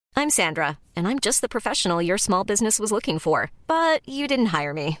I'm Sandra, and I'm just the professional your small business was looking for. But you didn't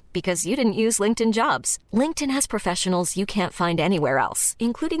hire me because you didn't use LinkedIn Jobs. LinkedIn has professionals you can't find anywhere else,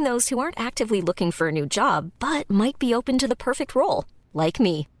 including those who aren't actively looking for a new job, but might be open to the perfect role, like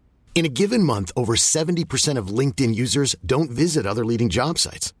me. In a given month, over 70% of LinkedIn users don't visit other leading job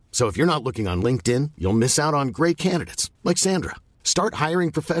sites. So if you're not looking on LinkedIn, you'll miss out on great candidates like Sandra. Start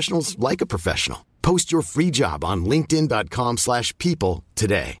hiring professionals like a professional. Post your free job on linkedin.com/people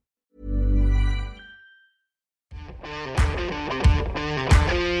today.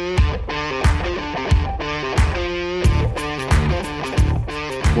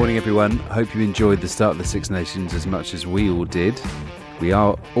 Morning everyone, hope you enjoyed the start of the Six Nations as much as we all did. We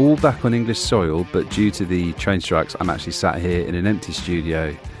are all back on English soil, but due to the train strikes, I'm actually sat here in an empty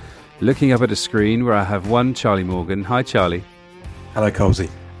studio, looking up at a screen where I have one Charlie Morgan. Hi Charlie. Hello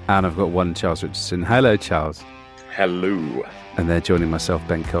Colsey. And I've got one Charles Richardson. Hello Charles. Hello. And they're joining myself,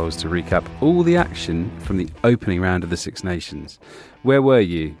 Ben Coles, to recap all the action from the opening round of the Six Nations. Where were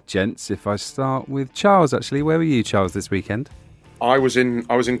you, gents? If I start with Charles, actually, where were you, Charles, this weekend? I was in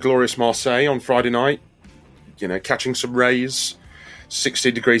glorious Marseille on Friday night, catching some rays,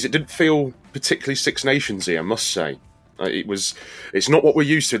 60 degrees. It didn't feel particularly Six Nations-y, I must say. It's not what we're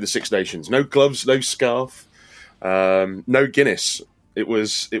used to in the Six Nations. No gloves, no scarf, no Guinness. It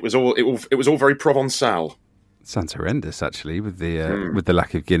was all very Provençal. Sounds horrendous, actually, with the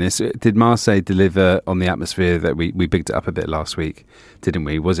lack of Guinness. Did Marseille deliver on the atmosphere that we bigged it up a bit last week, didn't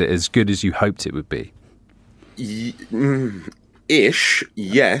we? Was it as good as you hoped it would be? Ish,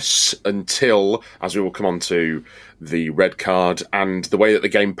 yes, until, as we will come on to, the red card and the way that the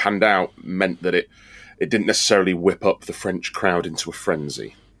game panned out meant that it didn't necessarily whip up the French crowd into a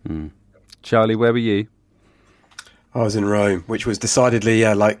frenzy. Charlie, where were you? I was in Rome, which was decidedly,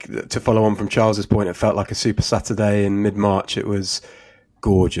 to follow on from Charles's point, it felt like a super Saturday in mid-March. It was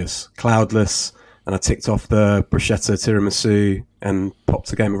gorgeous, cloudless, and I ticked off the bruschetta tiramisu and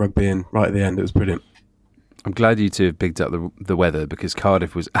popped a game of rugby in right at the end. It was brilliant. I'm glad you two have picked up the weather, because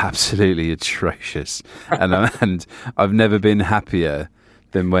Cardiff was absolutely atrocious. And I've never been happier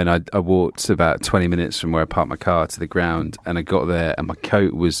than when I walked about 20 minutes from where I parked my car to the ground, and I got there and my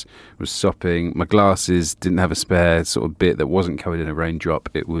coat was sopping. My glasses didn't have a spare sort of bit that wasn't covered in a raindrop.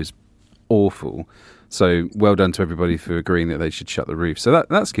 It was awful. So well done to everybody for agreeing that they should shut the roof. So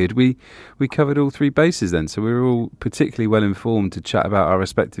that's good. We covered all three bases then. So we were all particularly well informed to chat about our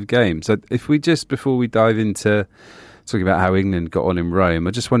respective games. So if we just, before we dive into talking about how England got on in Rome,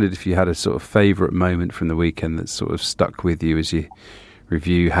 I just wondered if you had a sort of favourite moment from the weekend that sort of stuck with you as you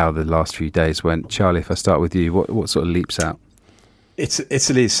review how the last few days went. Charlie, if I start with you, what sort of leaps out? It's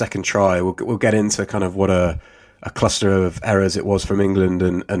Italy's second try. We'll get into kind of what a cluster of errors it was from England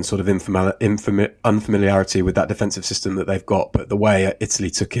and sort of unfamiliarity with that defensive system that they've got. But the way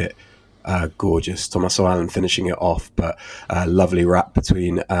Italy took it, gorgeous. Tommaso Allen finishing it off, but lovely wrap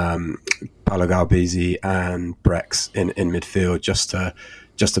between Paolo Garbisi and Brex in midfield just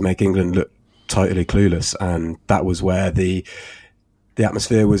to make England look totally clueless. And that was where the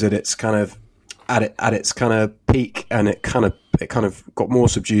atmosphere was at its kind of peak, and it kind of got more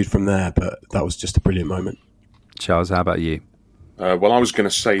subdued from there. But that was just a brilliant moment. Charles, how about you? Well, I was going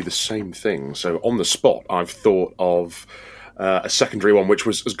to say the same thing. So on the spot, I've thought of a secondary one, which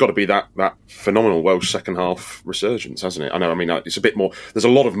has got to be that phenomenal Welsh second half resurgence, hasn't it? I know. I mean, it's a bit more. There's a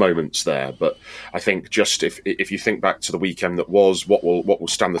lot of moments there, but I think just if you think back to the weekend that was, what will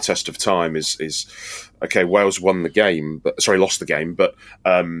stand the test of time is okay. Wales lost the game, but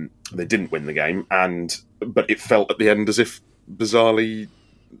they didn't win the game, but it felt at the end as if bizarrely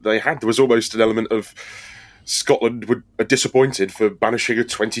there was almost an element of Scotland were disappointed for banishing a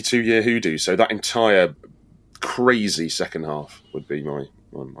 22-year hoodoo. So that entire crazy second half would be my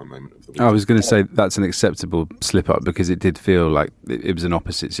moment of the week. I was going to say that's an acceptable slip-up, because it did feel like it was an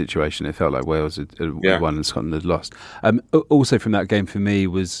opposite situation. It felt like Wales had won and Scotland had lost. Also from that game for me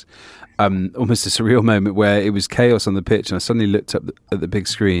was almost a surreal moment where it was chaos on the pitch, and I suddenly looked up at the big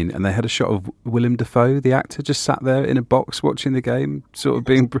screen and they had a shot of Willem Dafoe, the actor, just sat there in a box watching the game, sort of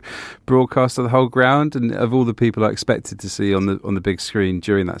being broadcast to the whole ground. And of all the people I expected to see on the big screen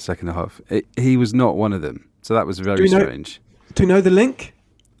during that second half, he was not one of them. So that was very strange. Do you know the link?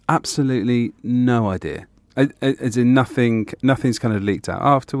 Absolutely no idea. As in nothing's kind of leaked out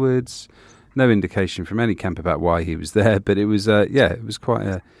afterwards. No indication from any camp about why he was there. But it was it was quite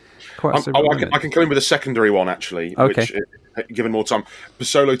a I can come in with a secondary one, actually, okay. Which, given more time,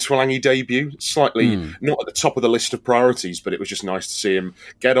 Pasolo Tuangi debut, slightly not at the top of the list of priorities, but it was just nice to see him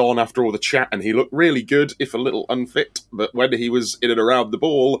get on after all the chat, and he looked really good, if a little unfit, but when he was in and around the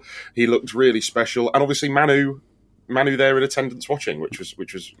ball, he looked really special. And obviously Manu Manu there in attendance watching, which was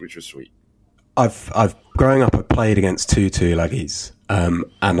sweet. I've growing up, I played against two laggies, and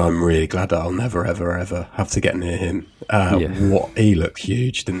I'm really glad that I'll never ever have to get near him. What, he looked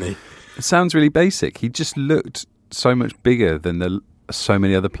huge, didn't he? It sounds really basic. He just looked so much bigger than so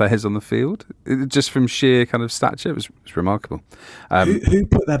many other players on the field, just from sheer kind of stature. It was remarkable. Who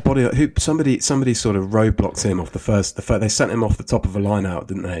put their body up? Somebody sort of roadblocked him off the first. They sent him off the top of a line out,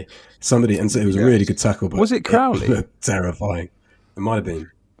 didn't they? Somebody, and it was a really good tackle. But was it Crowley? It looked terrifying. It might have been.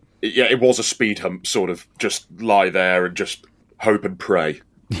 Yeah, it was a speed hump, sort of just lie there and just hope and pray.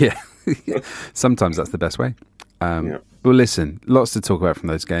 Yeah, sometimes that's the best way. Well, listen, lots to talk about from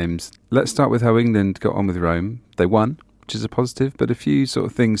those games. Let's start with how England got on with Rome. They won, which is a positive, but a few sort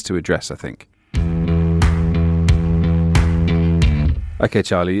of things to address, I think. Okay,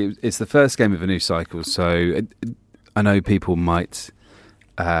 Charlie, it's the first game of a new cycle, so I know people might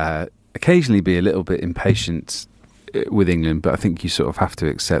occasionally be a little bit impatient with England, but I think you sort of have to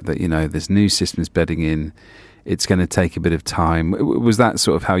accept that, there's new systems bedding in. It's going to take a bit of time. Was that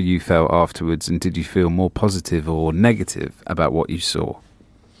sort of how you felt afterwards, and did you feel more positive or negative about what you saw?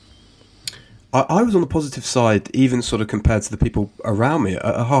 I was on the positive side, even sort of compared to the people around me.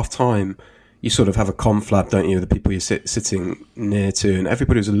 At half-time, you sort of have a conflab, don't you, the people you're sitting near to, and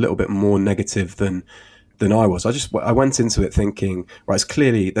everybody was a little bit more negative than I was. I went into it thinking, right,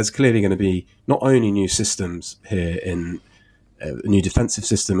 there's clearly going to be not only new systems here in a new defensive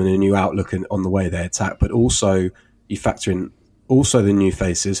system and a new outlook on the way they attack, but also you factor in also the new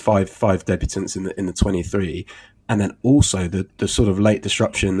faces, five debutants in the 23, and then also the sort of late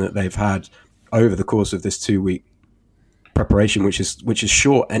disruption that they've had over the course of this 2-week preparation, which is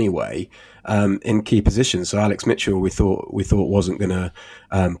short anyway, in key positions. So Alex Mitchell, we thought wasn't going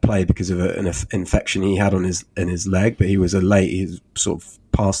to play because of an infection he had in his leg, but he was he sort of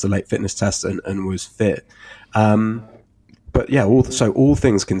passed the late fitness test and was fit. But yeah, all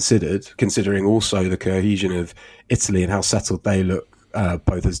things considered, considering also the cohesion of Italy and how settled they look,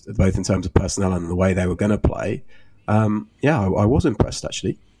 both in terms of personnel and the way they were going to play. I was impressed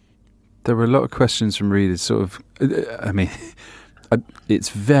actually. There were a lot of questions from readers, sort of. I mean, it's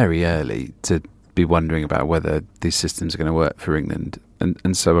very early to be wondering about whether these systems are going to work for England,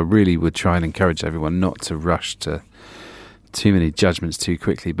 and so I really would try and encourage everyone not to rush to too many judgments too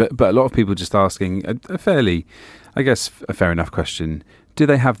quickly. But a lot of people just asking a fairly, I guess, a fair enough question: do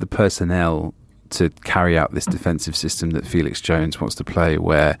they have the personnel to carry out this defensive system that Felix Jones wants to play,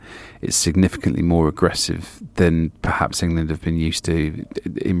 where it's significantly more aggressive than perhaps England have been used to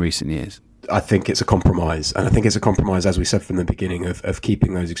in recent years? I think it's a compromise, and I think it's a compromise, as we said from the beginning, of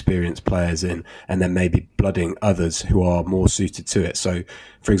keeping those experienced players in, and then maybe blooding others who are more suited to it. So,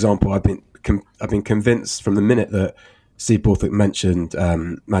 for example, I've been convinced from the minute that Steve Borthwick mentioned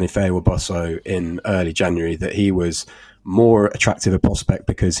Manu Feyi-Waboso in early January that he was more attractive a prospect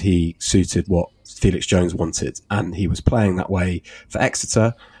because he suited what Felix Jones wanted, and he was playing that way for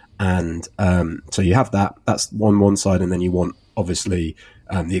Exeter. And so you have that's one side, and then you want obviously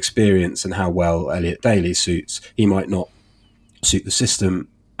the experience and how well Elliot Daly suits. He might not suit the system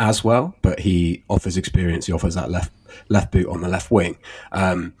as well, but he offers experience. He offers that left boot on the left wing.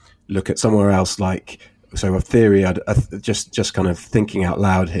 Look at somewhere else so a theory I'd just kind of thinking out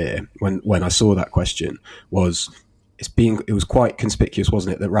loud here when I saw that question was it was quite conspicuous,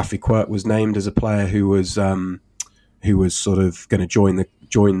 wasn't it, that Rafi Quirk was named as a player who was sort of going to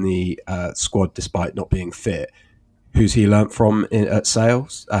join the squad despite not being fit. Who's he learnt from at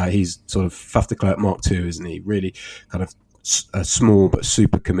Sales? He's sort of Faf de Klerk Mark II, isn't he? Really kind of a small but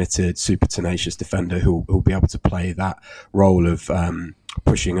super committed, super tenacious defender who'll be able to play that role of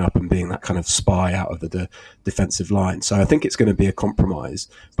pushing up and being that kind of spy out of the defensive line. So I think it's going to be a compromise.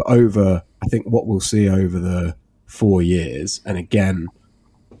 But I think what we'll see over the 4 years, and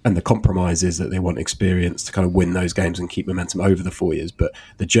the compromise is that they want experience to kind of win those games and keep momentum over the 4 years. But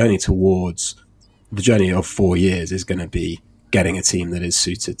the journey of 4 years is going to be getting a team that is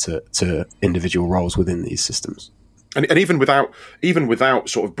suited to individual roles within these systems. And even without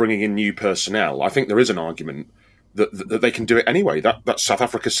sort of bringing in new personnel, I think there is an argument that they can do it anyway. That South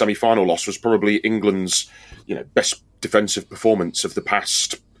Africa semi-final loss was probably England's best defensive performance of the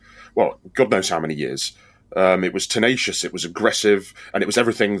past, well, God knows how many years. It was tenacious, it was aggressive, and it was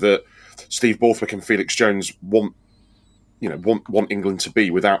everything that Steve Borthwick and Felix Jones want England to be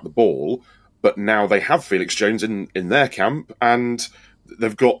without the ball. But now they have Felix Jones in their camp, and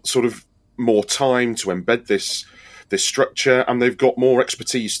they've got sort of more time to embed this structure, and they've got more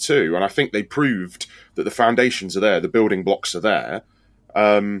expertise too. And I think they proved that the foundations are there, the building blocks are there.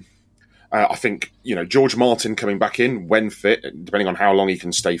 I think George Martin coming back in when fit, depending on how long he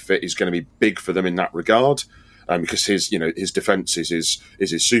can stay fit, is going to be big for them in that regard. because his defence is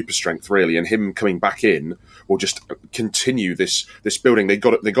his super strength really, and him coming back in will just continue this building. They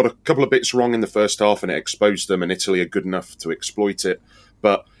got a couple of bits wrong in the first half, and it exposed them, and Italy are good enough to exploit it.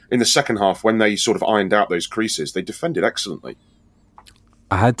 But in the second half, when they sort of ironed out those creases, they defended excellently.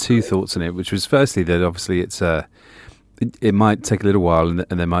 I had two thoughts on it, which was firstly that obviously it might take a little while and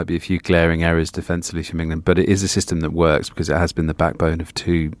there might be a few glaring errors defensively from England, but it is a system that works because it has been the backbone of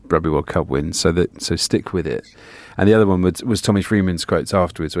 2 Rugby World Cup wins, so stick with it. And the other one was Tommy Freeman's quotes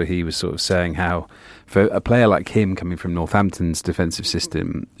afterwards, where he was sort of saying how for a player like him coming from Northampton's defensive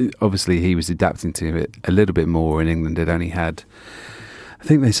system, obviously he was adapting to it a little bit more, and England had only had, I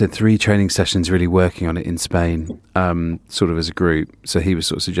think they said 3 training sessions really working on it in Spain, sort of as a group. So he was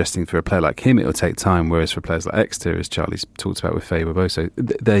sort of suggesting for a player like him, it'll take time, whereas for players like Exeter, as Charlie's talked about with Faye Barbosa,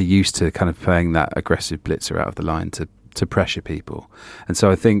 they're used to kind of playing that aggressive blitzer out of the line to pressure people. And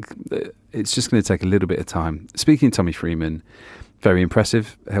so I think it's just going to take a little bit of time. Speaking of Tommy Freeman, very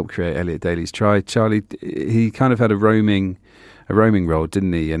impressive, helped create Elliot Daly's try. Charlie, he kind of had a roaming role,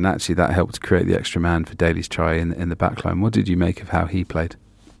 didn't he? And actually that helped create the extra man for Daly's try in the back line. What did you make of how he played?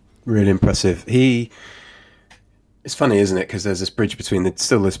 Really impressive. It's funny, isn't it? Because there's this bridge between the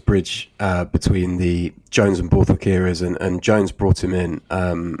Jones and Borthwick eras, and Jones brought him in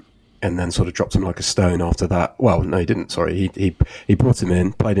and then sort of dropped him like a stone after that. Well, no, he didn't. Sorry, he brought him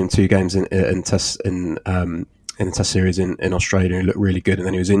in, played in 2 games in the Test series in Australia, and he looked really good. And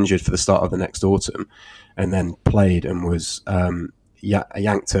then he was injured for the start of the next autumn, and then played and was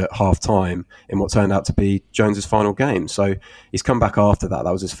yanked at half time in what turned out to be Jones's final game. So he's come back after that.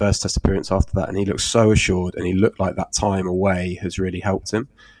 That was his first Test appearance after that, and he looked so assured, and he looked like that time away has really helped him.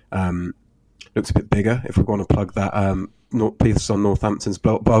 Looks a bit bigger if we're going to plug that piece on Northampton's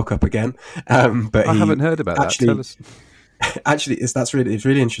bulk up again. But I haven't heard about that. Tell us. Actually, it's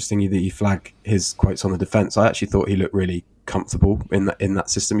really interesting that you flag his quotes on the defence. I actually thought he looked really comfortable in that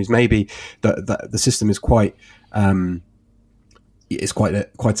system. He's maybe the system is quite quite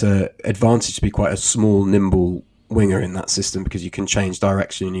a advantage to be quite a small, nimble winger in that system, because you can change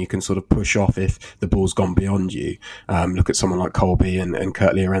direction and you can sort of push off if the ball's gone beyond you. Look at someone like Colby and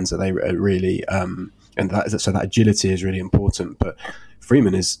Kurt Llorenza. They really so that agility is really important. But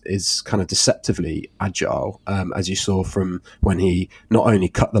Freeman is kind of deceptively agile, as you saw from when he not only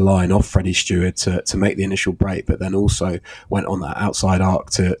cut the line off Freddie Stewart to make the initial break, but then also went on that outside arc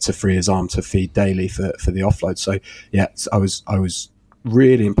to free his arm to feed Daly for the offload. So yeah, I was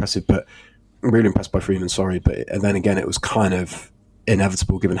really impressive, but really impressed by Freeman. Sorry, but and then again, it was kind of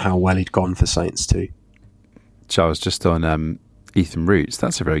inevitable given how well he'd gone for Saints too. Charles, just on Ethan Roots,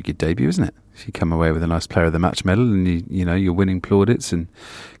 that's a very good debut, isn't it? If you come away with a nice Player of the Match medal and you're winning plaudits and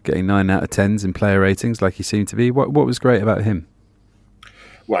getting 9 out of 10s in player ratings like he seemed to be, what was great about him?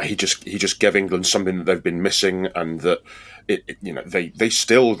 Well, he just gave England something that they've been missing, and that they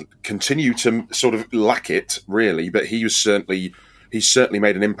still continue to sort of lack it really. But he's certainly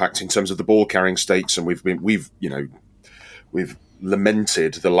made an impact in terms of the ball carrying stakes, and we've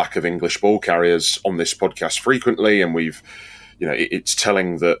lamented the lack of English ball carriers on this podcast frequently, and it's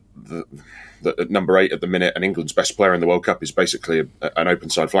telling that at number 8 at the minute, and England's best player in the World Cup is basically an open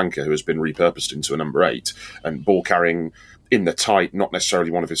side flanker who has been repurposed into a number 8, and ball carrying in the tight, not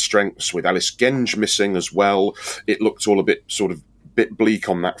necessarily one of his strengths. With Ellis Genge missing as well, it looked all a bit bleak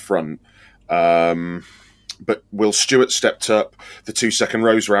on that front. But Will Stewart stepped up. The 2 second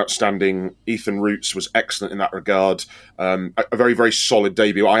rows were outstanding. Ethan Roots was excellent in that regard. A very, very solid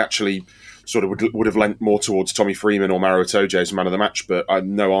debut. I actually sort of would have lent more towards Tommy Freeman or Maro Itoje as man of the match, but I have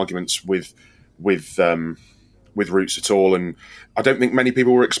no arguments with Roots at all. And I don't think many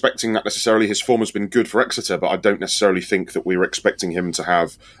people were expecting that necessarily. His form has been good for Exeter, but I don't necessarily think that we were expecting him to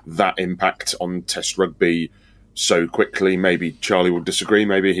have that impact on Test rugby so quickly. Maybe Charlie would disagree.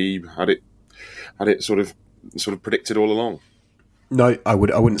 Maybe he had it sort of predicted all along. No, I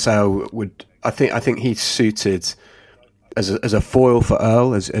wouldn't say I would. I think he's suited as a foil for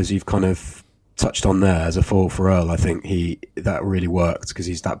Earl, as you've kind of touched on there, as a foil for Earl. I think that really worked because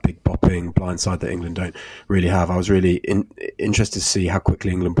he's that big popping blindside that England don't really have. I was really interested to see how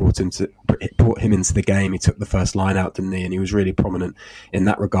quickly England brought him into the game. He took the first line out, didn't he? And he was really prominent in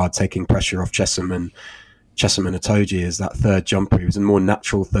that regard, taking pressure off Chesham and Itoje as that third jumper. He was a more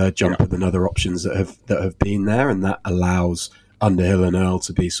natural third jumper than other options that have been there, and that allows Underhill and Earl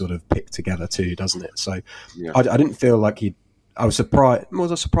to be sort of picked together too, doesn't it? So yeah. I didn't feel like I was surprised.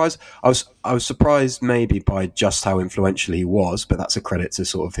 Was I surprised? I was surprised maybe by just how influential he was, but that's a credit to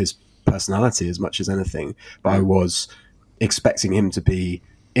sort of his personality as much as anything. But I was expecting him to be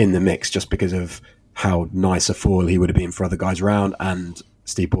in the mix just because of how nice a foil he would have been for other guys around, and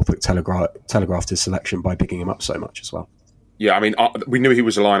Steve Borthwick telegraphed his selection by picking him up so much as well. Yeah, I mean, we knew he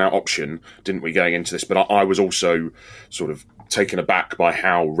was a line-out option, didn't we, going into this? But I was also sort of taken aback by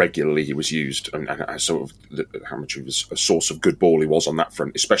how regularly he was used and sort of how much of a source of good ball he was on that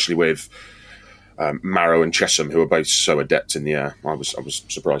front, especially with Marrow and Chesham, who are both so adept in the air. I was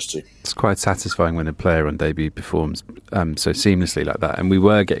surprised too. It's quite satisfying when a player on debut performs so seamlessly like that. And we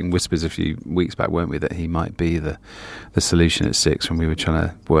were getting whispers a few weeks back, weren't we, that he might be the solution at 6 when we were trying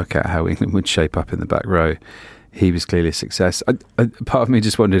to work out how England would shape up in the back row. He was clearly a success. Part of me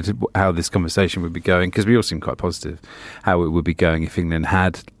just wondered how this conversation would be going, because we all seemed quite positive how it would be going if England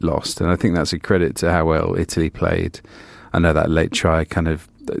had lost. And I think that's a credit to how well Italy played. I know that late try kind of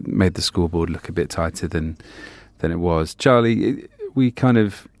made the scoreboard look a bit tighter than it was. Charlie,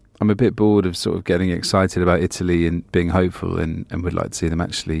 I'm a bit bored of sort of getting excited about Italy and being hopeful and would like to see them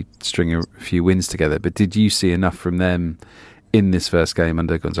actually string a few wins together. But did you see enough from them in this first game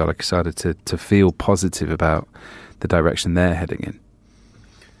under Gonzalo Quesada to feel positive about the direction they're heading in?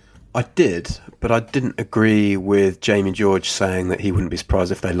 I did, but I didn't agree with Jamie George saying that he wouldn't be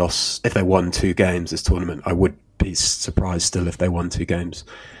surprised if they won 2 games this tournament. I would be surprised still if they won 2 games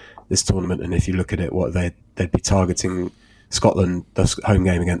this tournament. And if you look at it, what they'd be targeting Scotland, the home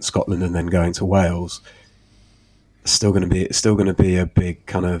game against Scotland, and then going to Wales. It's still going to be a big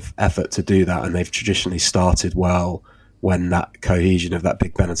kind of effort to do that, and they've traditionally started well when that cohesion of that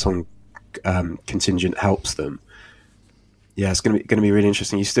big Benetton contingent helps them. Yeah, it's going to be really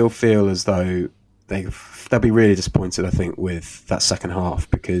interesting. You still feel as though they'll be really disappointed, I think, with that second half,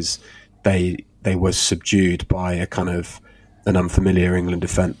 because they were subdued by a kind of an unfamiliar England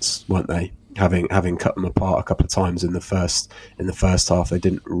defence, weren't they? Having cut them apart a couple of times in the first half,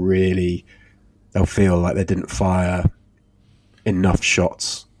 they'll feel like they didn't fire enough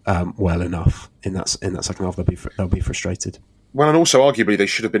shots well enough in that second half. They'll be frustrated. Well, and also arguably they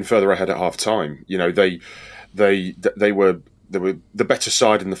should have been further ahead at half time. You know, they were the better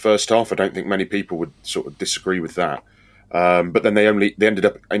side in the first half. I don't think many people would sort of disagree with that. But then they ended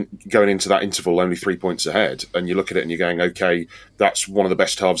up going into that interval only 3 points ahead. And you look at it and you're going, okay, that's one of the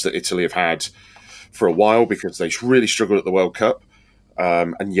best halves that Italy have had for a while, because they really struggled at the World Cup.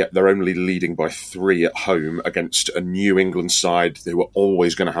 And yet they're only leading by 3 at home against a New England side who were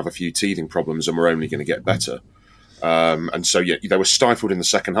always going to have a few teething problems and were only going to get better. And so, yeah, they were stifled in the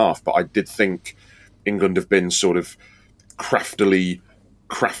second half. But I did think England have been sort of craftily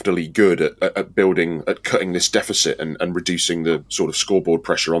good at building, at cutting this deficit and reducing the sort of scoreboard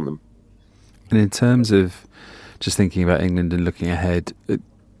pressure on them. And in terms of just thinking about England and looking ahead,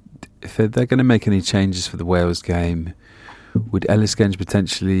 if they're going to make any changes for the Wales game, would Ellis Genge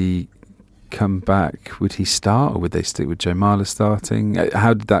potentially come back? Would he start, or would they stick with Joe Marler starting?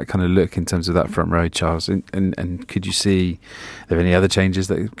 How did that kind of look in terms of that front row, Charles? And could you see are there any other changes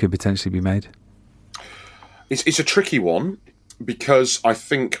that could potentially be made? It's a tricky one, because I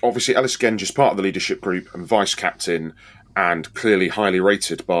think obviously Ellis Genge is part of the leadership group and vice captain, and clearly highly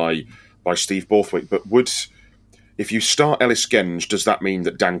rated by Steve Borthwick. But if you start Ellis Genge, does that mean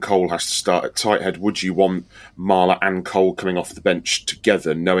that Dan Cole has to start at tight head? Would you want Marler and Cole coming off the bench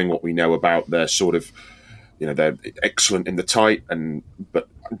together, knowing what we know about their sort of, you know, they're excellent in the tight, but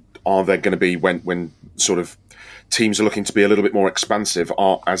are they going to be when sort of teams are looking to be a little bit more expansive,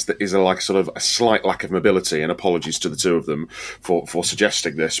 as there is a slight lack of mobility, and apologies to the two of them for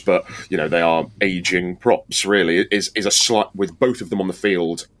suggesting this, but you know, they are ageing props. Really, is a slight, with both of them on the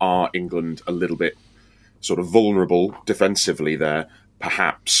field, are England a little bit sort of vulnerable defensively there,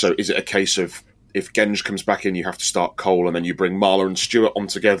 perhaps? So is it a case of, if Genge comes back in, you have to start Cole, and then you bring Marler and Stewart on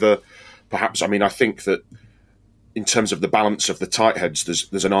together? Perhaps. I mean, I think that in terms of the balance of the tight heads,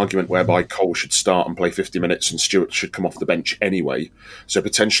 there's an argument whereby Cole should start and play 50 minutes and Stewart should come off the bench anyway. So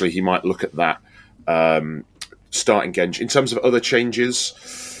potentially he might look at that, starting Genge. In terms of other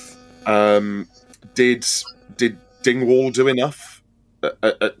changes, did Dingwall do enough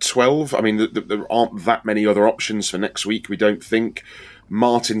at 12? I mean, there aren't that many other options for next week, we don't think.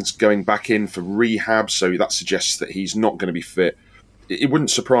 Martin's going back in for rehab, so that suggests that he's not going to be fit. It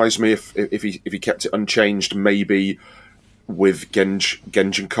wouldn't surprise me if he kept it unchanged, maybe with Genge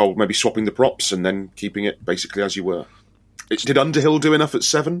and Cole maybe swapping the props and then keeping it basically as you were. Did Underhill do enough at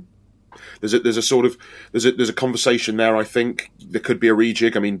 7? There's a conversation there. I think there could be a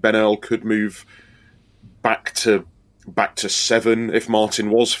rejig. I mean, Ben Earl could move back to 7 if Martin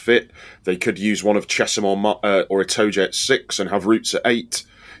was fit. They could use one of Chesham or Itoje at 6 and have Roots at 8.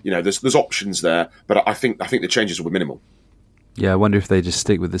 You know, there's options there, but I think the changes will be minimal. Yeah, I wonder if they just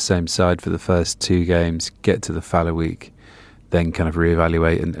stick with the same side for the first 2 games, get to the Fallow week, then kind of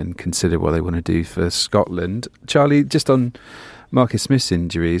reevaluate and consider what they want to do for Scotland. Charlie, just on Marcus Smith's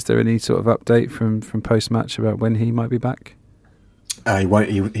injury, is there any sort of update from post-match about when he might be back? He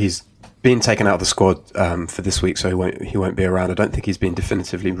won't. He's been taken out of the squad for this week, so he won't be around. I don't think he's been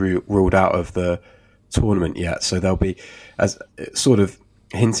definitively ruled out of the tournament yet. So they'll be as sort of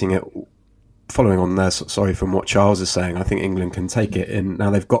hinting at, following on there. Sorry, from what Charles is saying, I think England can take it in. Now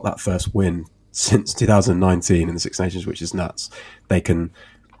they've got that first win since 2019 in the Six Nations, which is nuts. They can,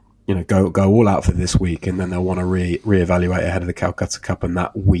 go all out for this week, and then they'll want to reevaluate ahead of the Calcutta Cup, and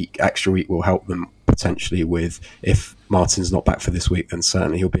that extra week will help them potentially with, if Martin's not back for this week, then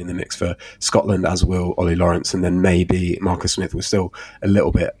certainly he'll be in the mix for Scotland, as will Ollie Lawrence, and then maybe Marcus Smith. We're still a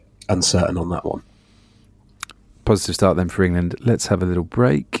little bit uncertain on that one. Positive start then for England. Let's have a little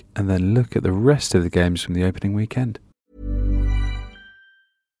break and then look at the rest of the games from the opening weekend.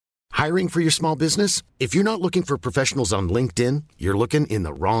 Hiring for your small business? If you're not looking for professionals on LinkedIn, you're looking in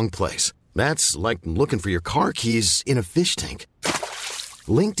the wrong place. That's like looking for your car keys in a fish tank.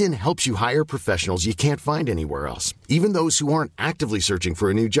 LinkedIn helps you hire professionals you can't find anywhere else, even those who aren't actively searching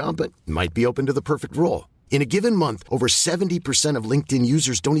for a new job but might be open to the perfect role. In a given month, over 70% of LinkedIn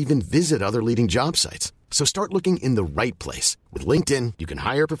users don't even visit other leading job sites. So start looking in the right place. With LinkedIn, you can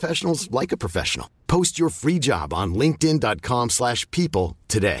hire professionals like a professional. Post your free job on linkedin.com/people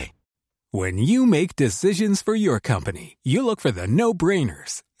today. When you make decisions for your company, you look for the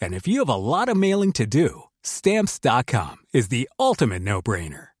no-brainers. And if you have a lot of mailing to do, Stamps.com is the ultimate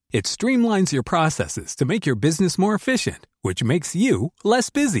no-brainer. It streamlines your processes to make your business more efficient, which makes you less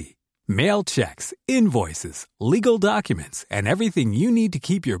busy. Mail checks, invoices, legal documents, and everything you need to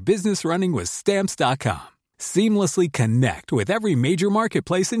keep your business running with Stamps.com. Seamlessly connect with every major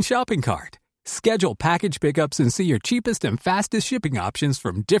marketplace and shopping cart. Schedule package pickups and see your cheapest and fastest shipping options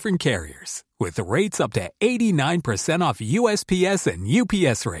from different carriers, with rates up to 89% off USPS and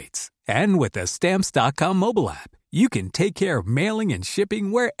UPS rates. And with the Stamps.com mobile app, you can take care of mailing and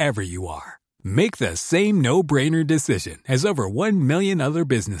shipping wherever you are. Make the same no-brainer decision as over 1 million other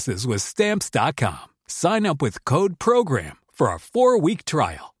businesses with Stamps.com. Sign up with code PROGRAM for a 4-week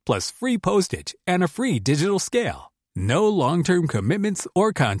trial, plus free postage and a free digital scale. No long-term commitments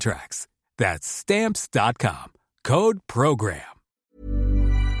or contracts. That's Stamps.com. Code PROGRAM.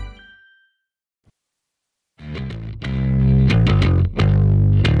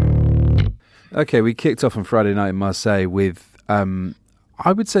 Okay, we kicked off on Friday night in Marseille with, I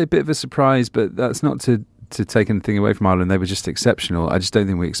would say, a bit of a surprise, but that's not to take anything away from Ireland. They were just exceptional. I just don't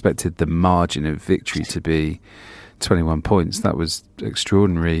think we expected the margin of victory to be 21 points. That was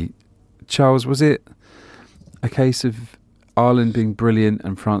extraordinary. Charles, was it a case of Ireland being brilliant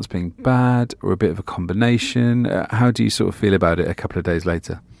and France being bad, or a bit of a combination? How do you sort of feel about it a couple of days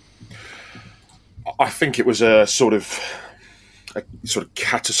later? I think it was a sort of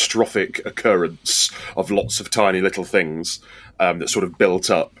catastrophic occurrence of lots of tiny little things that sort of built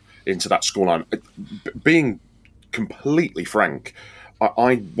up into that scoreline. Being completely frank,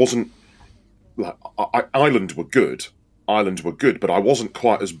 I wasn't like Ireland were good, but I wasn't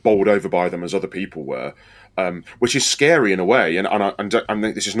quite as bowled over by them as other people were. Which is scary in a way, and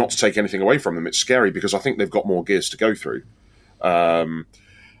this is not to take anything away from them. It's scary because I think they've got more gears to go through.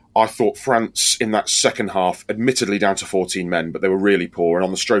 I thought France in that second half, admittedly down to 14 men, but they were really poor, and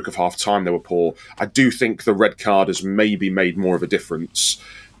on the stroke of half time they were poor. I do think the red card has maybe made more of a difference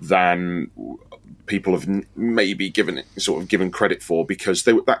than people have maybe given credit for, because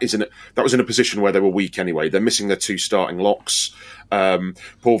that was in a position where they were weak anyway. They're missing their 2 starting locks. Paul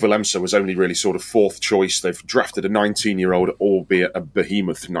Willemse was only really sort of 4th choice. They've drafted a 19-year-old, albeit a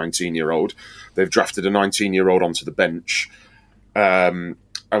behemoth 19-year-old. They've drafted a 19-year-old onto the bench.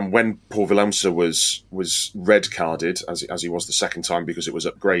 And when Paul Willemse was red carded, as he was the second time because it was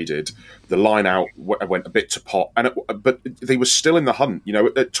upgraded, the line out went a bit to pot. But they were still in the hunt.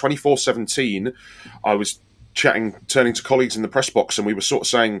 At 24-17, I was turning to colleagues in the press box, and we were sort of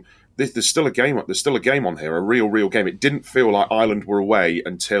saying, there's still a game. There's still a game on here, a real game. It didn't feel like Ireland were away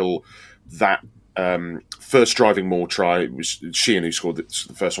until that first driving maul try. It was Sheehan who scored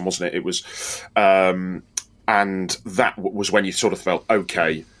the first one, wasn't it? It was, and that was when you sort of felt,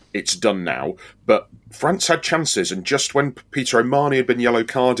 okay, it's done now. But France had chances, and just when Peter O'Mahony had been yellow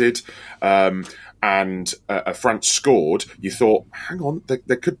carded, and France scored, you thought, hang on,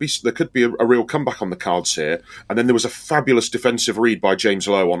 there could be a real comeback on the cards here. And then there was a fabulous defensive read by James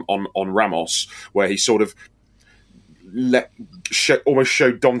Lowe on Ramos, where he sort of almost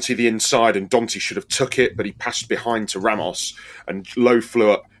showed Donty the inside, and Donty should have took it, but he passed behind to Ramos, and Lowe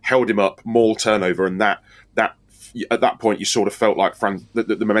flew up, held him up, maul turnover, and that at that point you sort of felt like France,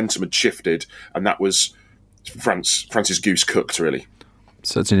 the momentum had shifted, and that was France's goose cooked, really.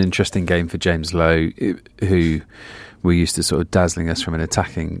 Such an interesting game for James Lowe, who were used to sort of dazzling us from an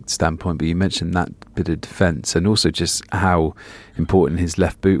attacking standpoint. But you mentioned that bit of defence, and also just how important his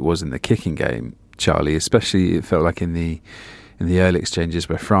left boot was in the kicking game, Charlie. Especially, it felt like in the early exchanges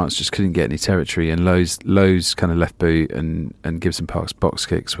where France just couldn't get any territory, and Lowe's kind of left boot and Gibson Park's box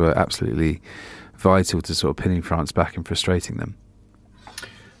kicks were absolutely vital to sort of pinning France back and frustrating them.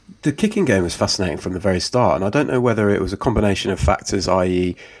 The kicking game was fascinating from the very start, and I don't know whether it was a combination of factors,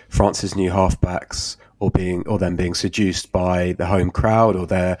 i.e. France's new halfbacks or them being seduced by the home crowd, or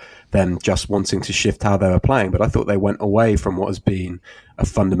them just wanting to shift how they were playing, but I thought they went away from what has been a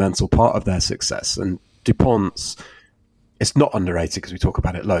fundamental part of their success. And Dupont's, it's not underrated because we talk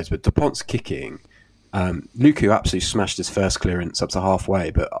about it loads, but Dupont's kicking, Lukaku absolutely smashed his first clearance up to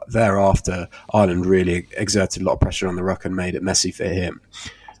halfway, but thereafter Ireland really exerted a lot of pressure on the ruck and made it messy for him.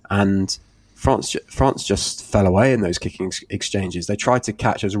 And France just fell away in those kicking exchanges. They tried to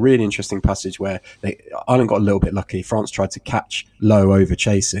catch. There was a really interesting passage where Ireland got a little bit lucky. France tried to catch Lowe over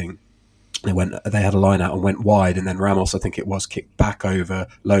chasing. They had a line out and went wide, and then Ramos, I think it was, kicked back over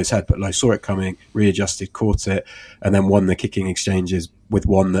Lowe's head, but Lowe saw it coming, readjusted, caught it, and then won the kicking exchanges with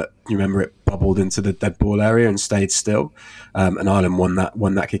one that, you remember, it bubbled into the dead ball area and stayed still. And Ireland won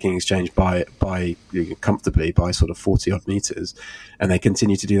that kicking exchange by comfortably by sort of 40 odd metres, and they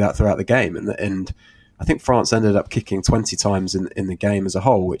continued to do that throughout the game. And I think France ended up kicking 20 times in the game as a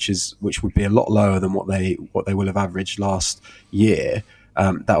whole, which would be a lot lower than what they will have averaged last year.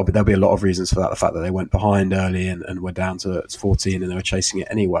 There'll be a lot of reasons for that. The fact that they went behind early and were down to 14 and they were chasing it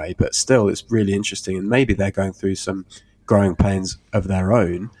anyway. But still, it's really interesting. And maybe they're going through some growing pains of their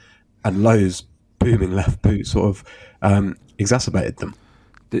own. And Lowe's booming left boot sort of exacerbated them.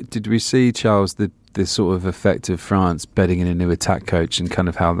 Did we see, Charles, the sort of effect of France bedding in a new attack coach, and kind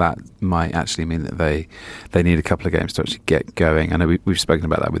of how that might actually mean that they need a couple of games to actually get going? I know we've spoken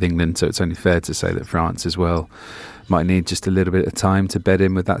about that with England, so it's only fair to say that France as well might need just a little bit of time to bed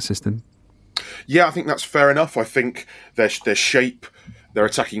in with that system. Yeah, I think that's fair enough. I think their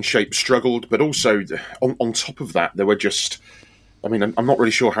attacking shape struggled, but also on top of that, there were just, I mean, I'm not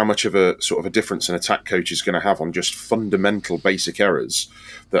really sure how much of a sort of a difference an attack coach is going to have on just fundamental basic errors.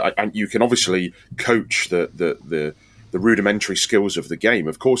 And you can obviously coach the rudimentary skills of the game.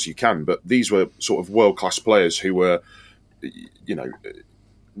 Of course you can, but these were sort of world-class players who were,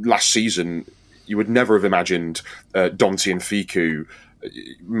 last season, you would never have imagined Danty and Fickou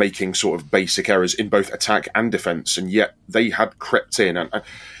making sort of basic errors in both attack and defence, and yet they had crept in. And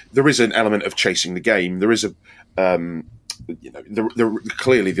there is an element of chasing the game. There is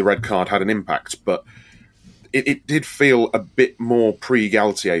clearly the red card had an impact, but it did feel a bit more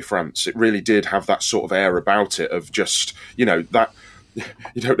pre-Galtier France. It really did have that sort of air about it of just, that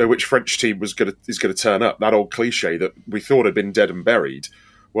you don't know which French team is going to turn up. That old cliche that we thought had been dead and buried.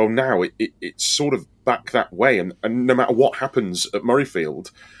 Well, now it's sort of back that way, and no matter what happens at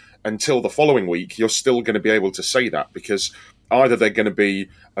Murrayfield, until the following week, you're still going to be able to say that, because either they're going to be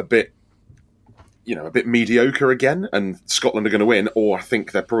a bit mediocre again, and Scotland are going to win, or I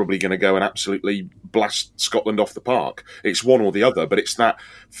think they're probably going to go and absolutely blast Scotland off the park. It's one or the other, but it's that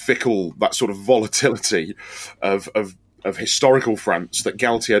fickle, that sort of volatility of historical France that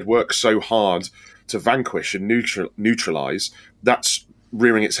Galtier had worked so hard to vanquish and neutralise. That's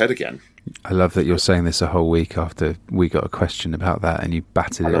rearing its head again. I love that you're saying this a whole week after we got a question about that, and you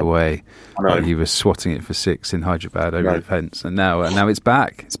batted it away. Like you were swatting it for 6 in Hyderabad over the fence, and now it's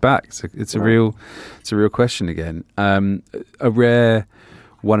back. It's back. It's a real question again. A rare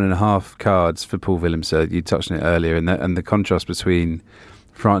 1.5 cards for Paul Willems. You touched on it earlier, and the contrast between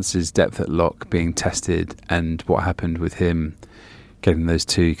France's depth at lock being tested and what happened with him getting those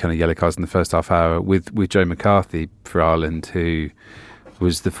 2 kind of yellow cards in the first half hour with Joe McCarthy for Ireland, who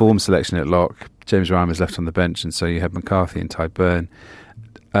was the form selection at lock. James Ryan was left on the bench, and so you had McCarthy and Ty Byrne.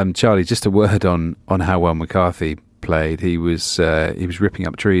 Charlie, just a word on how well McCarthy played. He was ripping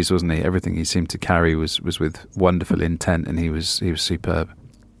up trees, wasn't he? Everything he seemed to carry was with wonderful intent, and he was superb.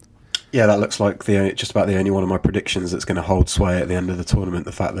 Yeah, that looks like just about the only one of my predictions that's going to hold sway at the end of the tournament.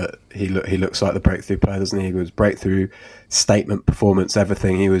 The fact that he looks like the breakthrough player, doesn't he? He was breakthrough, statement performance,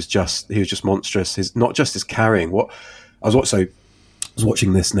 everything. He was just monstrous. Not just his carrying. I was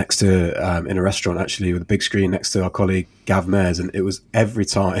watching this next to in a restaurant, actually, with a big screen next to our colleague Gav Mayers, and it was every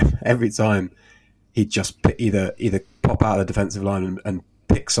time he'd just either pop out of the defensive line and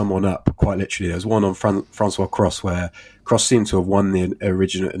pick someone up. Quite literally, there was one on Francois Cross where Cross seemed to have won the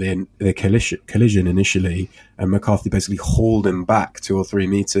collision initially, and McCarthy basically hauled him back 2 or 3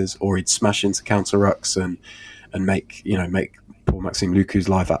 meters, or he'd smash into counter rucks and make poor Maxime Luku's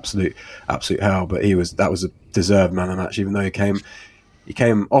life absolute hell. But that was a deserved man of the match, even though he came he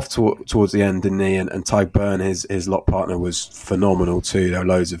came off towards the end, didn't he? And Tyg Byrne, his lock partner, was phenomenal too. There were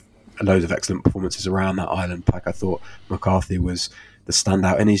loads of excellent performances around that Ireland pack. I thought McCarthy was the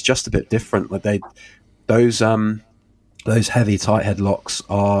standout, and he's just a bit different. Like those heavy tight head locks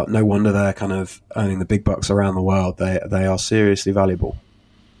are no wonder they're kind of earning the big bucks around the world. They are seriously valuable.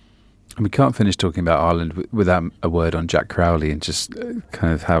 And we can't finish talking about Ireland without a word on Jack Crowley and just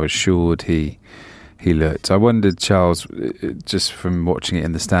kind of how assured he looked. I wondered, Charles, just from watching it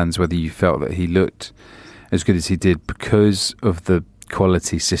in the stands, whether you felt that he looked as good as he did because of the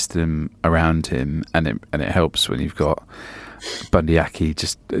quality system around him, and it helps when you've got Bundee Aki,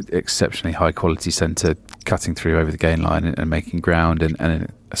 just exceptionally high quality centre, cutting through over the gain line and making ground,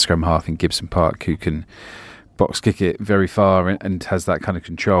 and a scrum half in Gibson Park who can box kick it very far and has that kind of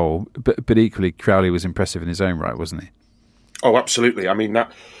control. But equally, Crowley was impressive in his own right, wasn't he? Oh, absolutely. I mean,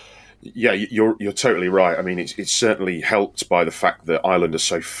 you're totally right. I mean, it's certainly helped by the fact that Ireland are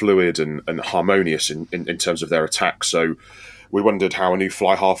so fluid and harmonious in terms of their attack. So we wondered how a new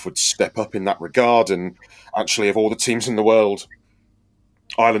fly half would step up in that regard. And actually, of all the teams in the world,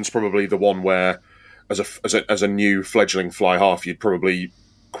 Ireland's probably the one where, as a new fledgling fly half, you'd probably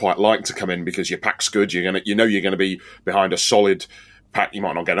quite like to come in because your pack's good. You're gonna be behind a solid pack. You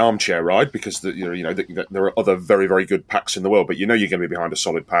might not get an armchair ride because there are other very, very good packs in the world, but you're going to be behind a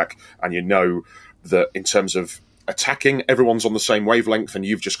solid pack, and you know that in terms of attacking, everyone's on the same wavelength, and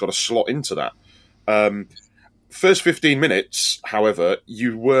you've just got to slot into that. First 15 minutes, however,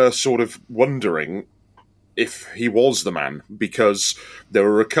 you were sort of wondering if he was the man, because there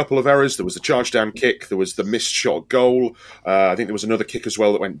were a couple of errors. There was the charge down kick, there was the missed shot goal. I think there was another kick as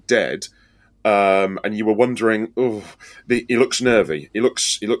well that went dead. And you were wondering, he looks nervy. He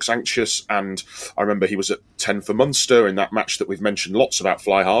looks anxious. And I remember he was at 10 for Munster in that match that we've mentioned lots about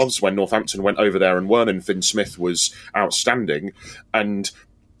fly halves, when Northampton went over there and won, and Finn Smith was outstanding. And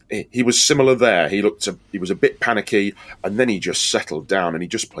he was similar there. He was a bit panicky, and then he just settled down and he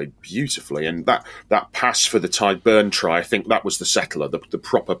just played beautifully. And that pass for the Tyg Byrne try, I think that was the settler, the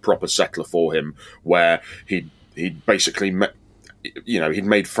proper settler for him, where he'd basically he'd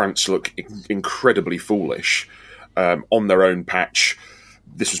made France look incredibly foolish on their own patch.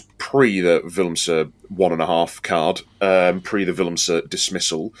 This was pre the Willemse 1.5 card, pre the Willemse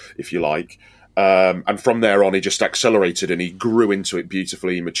dismissal, if you like. And from there on, he just accelerated and he grew into it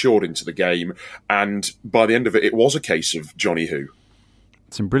beautifully. He matured into the game. And by the end of it, it was a case of Johnny Who.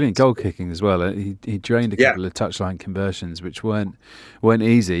 Some brilliant goal kicking as well. He drained a couple of touchline conversions, which weren't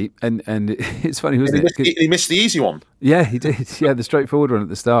easy. And it's funny, wasn't it? He missed the easy one. Yeah, he did. Yeah, the straightforward one at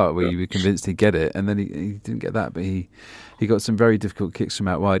the start where you were convinced he'd get it, and then he didn't get that, but he got some very difficult kicks from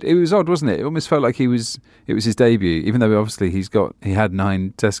out wide. It was odd, wasn't it? It almost felt like it was his debut, even though obviously he had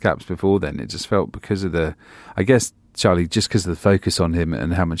 9 Test caps before then. It just felt because of I guess, Charlie, just because of the focus on him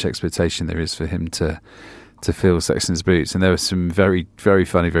and how much expectation there is for him to fill Sexton's boots. And there were some very, very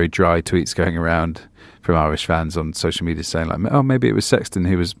funny, very dry tweets going around from Irish fans on social media saying like, oh, maybe it was Sexton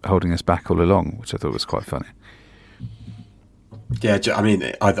who was holding us back all along, which I thought was quite funny. Yeah, I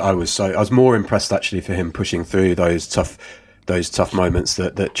mean, I was more impressed actually for him pushing through those tough moments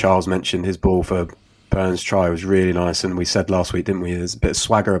that Charles mentioned. His ball for Byrne's try was really nice, and we said last week, didn't we? There's a bit of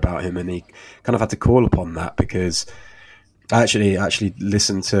swagger about him, and he kind of had to call upon that, because I actually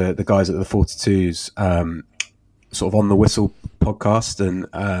listened to the guys at the 42s sort of on the Whistle podcast,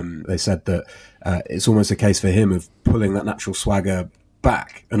 and they said that it's almost a case for him of pulling that natural swagger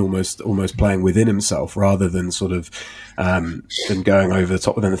back and almost playing within himself rather than sort of than going over the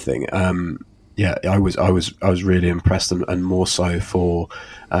top with anything. I was really impressed, and more so for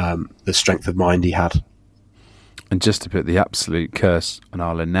the strength of mind he had. And just to put the absolute curse on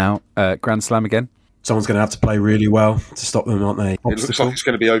Ireland now, Grand Slam again. Someone's going to have to play really well to stop them, aren't they? It looks like it's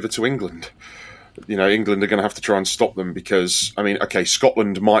going to be over to England. England are going to have to try and stop them, because, I mean, okay,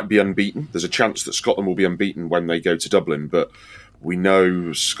 Scotland might be unbeaten. There's a chance that Scotland will be unbeaten when they go to Dublin, but we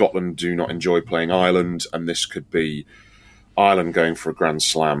know Scotland do not enjoy playing Ireland, and this could be Ireland going for a Grand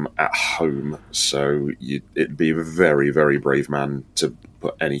Slam at home. So it'd be a very, very brave man to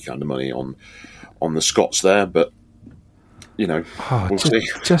put any kind of money on the Scots there, but we'll see.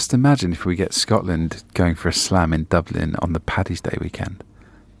 Just imagine if we get Scotland going for a slam in Dublin on the Paddy's Day weekend.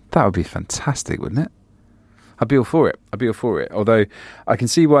 That would be fantastic, wouldn't it? I'd be all for it. Although I can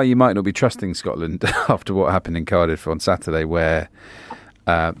see why you might not be trusting Scotland after what happened in Cardiff on Saturday, where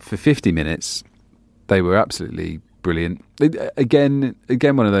for 50 minutes they were absolutely brilliant. Again,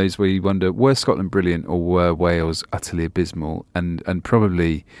 one of those where you wonder, were Scotland brilliant or were Wales utterly abysmal? And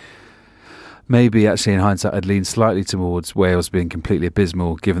probably maybe actually in hindsight I'd lean slightly towards Wales being completely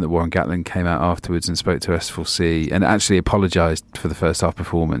abysmal, given that Warren Gatland came out afterwards and spoke to S4C and actually apologised for the first half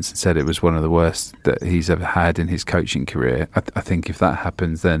performance and said it was one of the worst that he's ever had in his coaching career. I think if that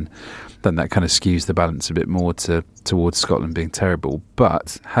happens, then that kind of skews the balance a bit more towards Scotland being terrible.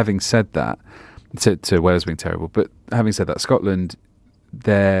 But having said that, to Wales being terrible, but having said that, Scotland,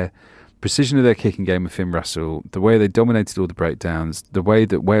 their precision of their kicking game with Finn Russell, the way they dominated all the breakdowns, the way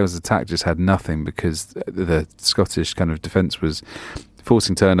that Wales' attack just had nothing because the Scottish kind of defence was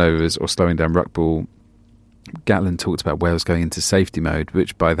forcing turnovers or slowing down ruck ball. Gatland talked about Wales going into safety mode,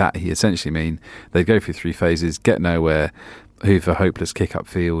 which by that he essentially mean they'd go through 3 phases, get nowhere, hoover hopeless kick up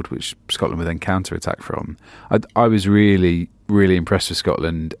field, which Scotland would then counter-attack from. I was really, really impressed with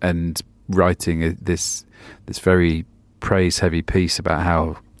Scotland, and writing this very praise-heavy piece about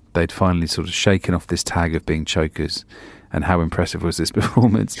how they'd finally sort of shaken off this tag of being chokers and how impressive was this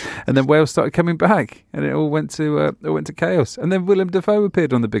performance. And then Wales started coming back and it all went to chaos. And then Willem Dafoe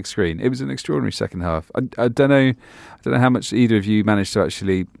appeared on the big screen. It was an extraordinary second half. I don't know how much either of you managed to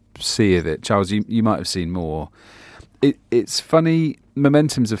actually see of it. Charles, you might have seen more. It's funny.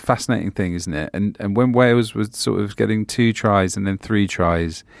 Momentum's a fascinating thing, isn't it? And when Wales was sort of getting 2 tries and then 3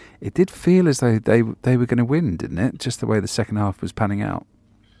 tries, it did feel as though they were going to win, didn't it? Just the way the second half was panning out.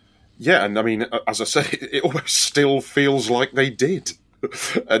 Yeah, and I mean, as I said, it almost still feels like they did,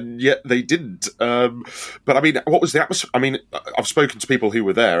 and yet they didn't. But I mean, what was the atmosphere? I mean, I've spoken to people who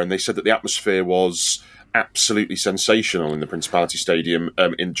were there, and they said that the atmosphere was absolutely sensational in the Principality Stadium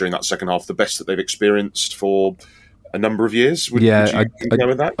during that second half, the best that they've experienced for a number of years. Would you go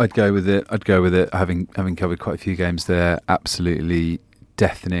with that? I'd go with it. Having covered quite a few games there, absolutely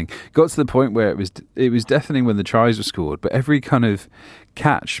deafening. Got to the point where it was deafening when the tries were scored, but every kind of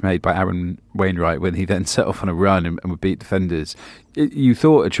catch made by Aaron Wainwright when he then set off on a run and would beat defenders, you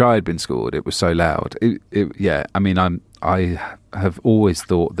thought a try had been scored. It was so loud. Yeah, I mean, I have always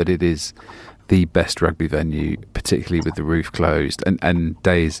thought that it is the best rugby venue, particularly with the roof closed, and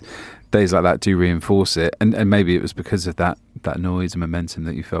days like that do reinforce it. And maybe it was because of that noise and momentum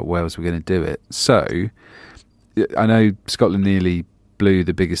that you felt Wales were going to do it. So I know Scotland nearly blew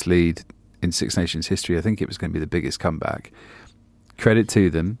the biggest lead in Six Nations history. I think it was going to be the biggest comeback. Credit to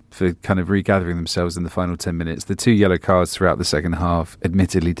them for kind of regathering themselves in the final 10 minutes. The 2 yellow cards throughout the second half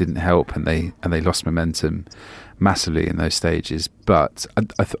admittedly didn't help, and they lost momentum massively in those stages. But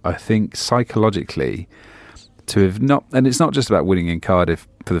I think psychologically, to have not, and it's not just about winning in Cardiff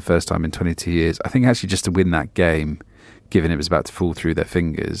for the first time in 22 years. I think actually just to win that game, given it was about to fall through their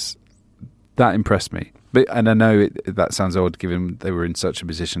fingers, that impressed me. And I know that sounds odd given they were in such a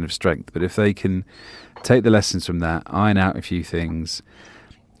position of strength, but if they can take the lessons from that, iron out a few things.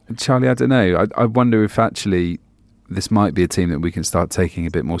 Charlie, I don't know. I wonder if actually this might be a team that we can start taking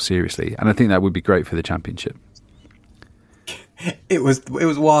a bit more seriously. And I think that would be great for the Championship. It was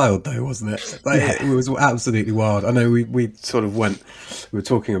wild though, wasn't it? It was absolutely wild. I know we sort of we were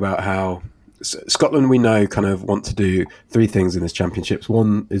talking about how Scotland, we know, kind of want to do 3 things in this Championships.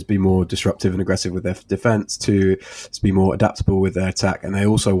 1 is be more disruptive and aggressive with their defence. 2 is be more adaptable with their attack. And they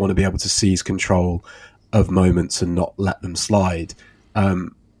also want to be able to seize control of moments and not let them slide.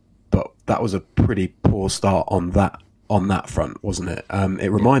 But that was a pretty poor start on that front, wasn't it?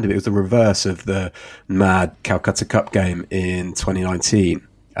 It reminded me, it was the reverse of the mad Calcutta Cup game in 2019,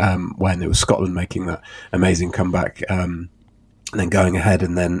 when it was Scotland making that amazing comeback, and then going ahead,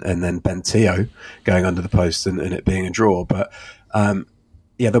 and then Ben Teo going under the post and it being a draw. But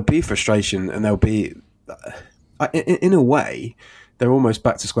there'll be frustration, and there'll be, in a way, they're almost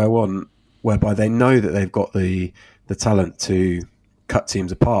back to square one, whereby they know that they've got the talent to cut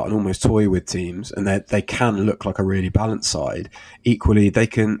teams apart and almost toy with teams, and they can look like a really balanced side. Equally, they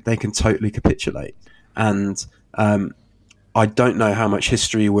can totally capitulate. And I don't know how much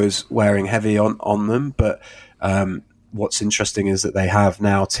history was wearing heavy on them, but what's interesting is that they have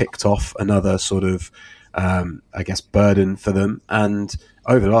now ticked off another sort of, burden for them. And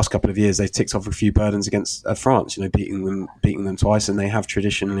over the last couple of years, they've ticked off a few burdens against France, beating them twice, and they have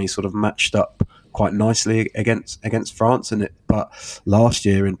traditionally sort of matched up quite nicely against France. But last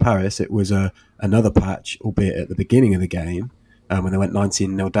year in Paris, it was another patch, albeit at the beginning of the game, when they went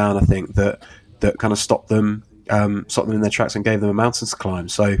 19-0 down, I think, that kind of stopped them in their tracks and gave them a mountain to climb.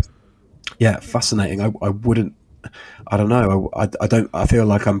 So, yeah, fascinating. I don't know. I feel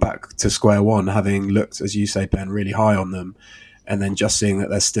like I'm back to square one, having looked, as you say, Ben, really high on them, and then just seeing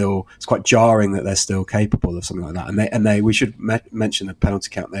that it's quite jarring that they're still capable of something like that. And we should mention the penalty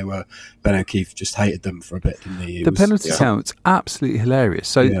count. Ben O'Keefe just hated them for a bit, didn't he? The penalty count's absolutely hilarious.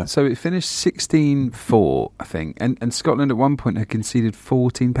 So it finished 16-4, I think, and Scotland at one point had conceded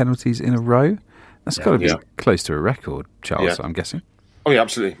 14 penalties in a row. That's got to be close to a record, Charles, I'm guessing. Oh yeah,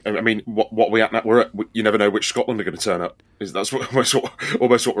 absolutely. I mean, what we at now? You never know which Scotland are going to turn up. That's almost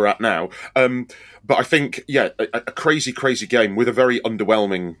what we're at now. But I think, a crazy game with a very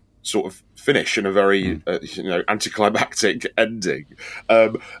underwhelming sort of finish and a very anticlimactic ending.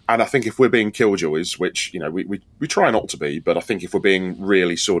 And I think if we're being killjoys, which we try not to be, but I think if we're being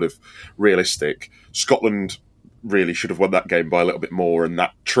really sort of realistic, Scotland really should have won that game by a little bit more, and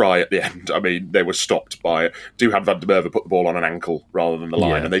that try at the end, I mean, they were stopped by Duhan van der Merwe put the ball on an ankle rather than the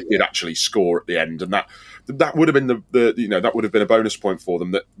line, and they did actually score at the end, and that would have been that would have been a bonus point for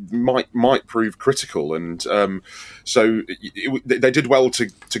them that might prove critical, and so they did well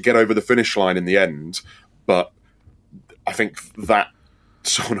to get over the finish line in the end, but I think that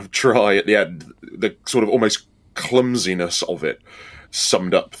sort of try at the end, the sort of almost clumsiness of it,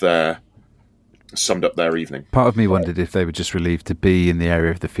 summed up their evening. Part of me wondered if they were just relieved to be in the area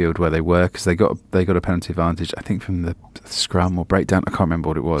of the field where they were, because they got a penalty advantage, I think from the scrum or breakdown, I can't remember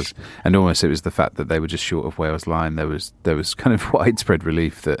what it was, and almost it was the fact that they were just short of Wales' line. There was kind of widespread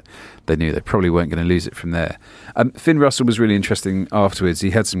relief that they knew they probably weren't going to lose it from there. Finn Russell was really interesting afterwards.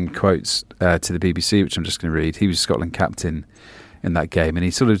 He had some quotes to the BBC, which I'm just going to read. He was Scotland captain in that game, and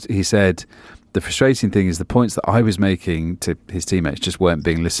he said, the frustrating thing is the points that I was making to his teammates just weren't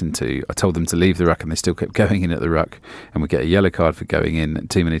being listened to. I told them to leave the ruck and they still kept going in at the ruck, and would get a yellow card for going in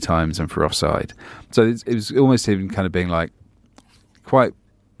too many times and for offside. So it was almost him kind of being like, quite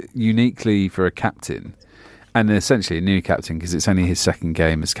uniquely for a captain, and essentially a new captain, because it's only his second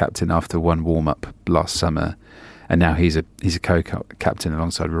game as captain after one warm-up last summer, and now he's a co-captain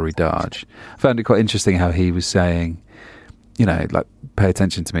alongside Rory Darge. I found it quite interesting how he was saying, like, pay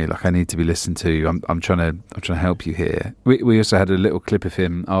attention to me. Like, I need to be listened to. I'm trying to help you here. We also had a little clip of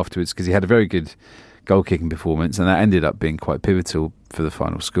him afterwards, because he had a very good goal kicking performance, and that ended up being quite pivotal for the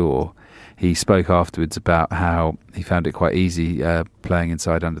final score. He spoke afterwards about how he found it quite easy playing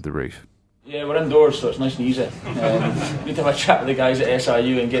inside under the roof. Yeah, we're indoors, so it's nice and easy. Need to have a chat with the guys at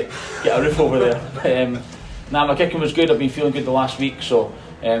SIU and get a roof over there. My kicking was good. I've been feeling good the last week, so.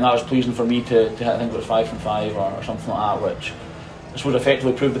 That was pleasing for me to hit, I think it was 5 from 5 or something like that, which I suppose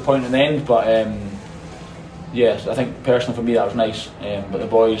effectively proved the point in the end. But I think personally for me that was nice. But the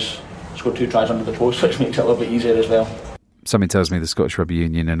boys scored 2 tries under the post, which makes it a little bit easier as well. Something tells me the Scottish Rugby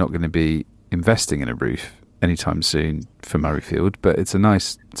Union are not going to be investing in a roof anytime soon for Murrayfield, but it's a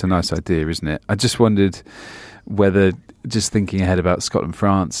nice idea, isn't it? I just wondered whether, just thinking ahead about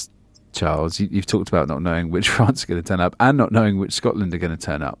Scotland-France, Charles, you've talked about not knowing which France are going to turn up and not knowing which Scotland are going to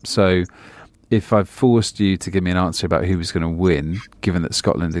turn up. So if I've forced you to give me an answer about who was going to win, given that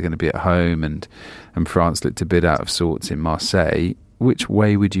Scotland are going to be at home and France looked a bit out of sorts in Marseille, which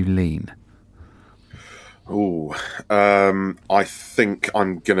way would you lean? I think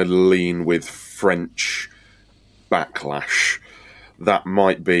I'm going to lean with French backlash. That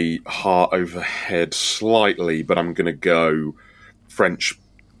might be heart over head slightly, but I'm going to go French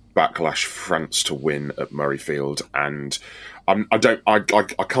backlash, France to win at Murrayfield, and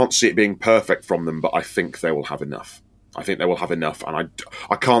I can't see it being perfect from them, but I think they will have enough. And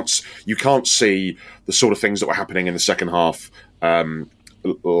you can't see the sort of things that were happening in the second half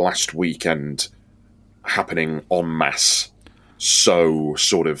last weekend happening en masse so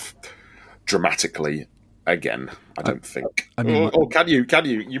sort of dramatically again. I don't think. I mean, or can you?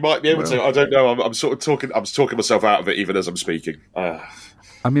 You might be able to. I don't know. I'm talking myself out of it even as I'm speaking.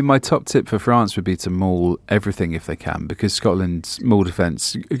 I mean, my top tip for France would be to maul everything if they can, because Scotland's maul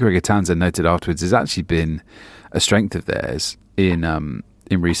defence, Gregor Townsend noted afterwards, has actually been a strength of theirs in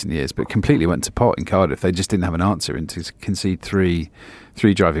recent years, but completely went to pot in Cardiff. They just didn't have an answer, and to concede three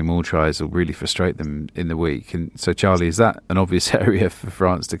driving maul tries will really frustrate them in the week. And so, Charlie, is that an obvious area for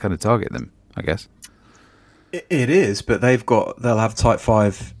France to kind of target them, I guess? It is, but they'll have type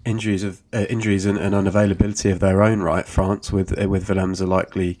 5 injuries and unavailability of their own, right? France with Willems are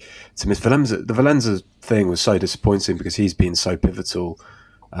likely to miss. The Valenza thing was so disappointing because he's been so pivotal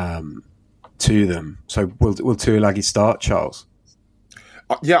to them. So will Tuilagi start, Charles?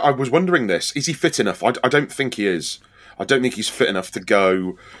 Yeah, I was wondering this. Is he fit enough? I don't think he is. I don't think he's fit enough to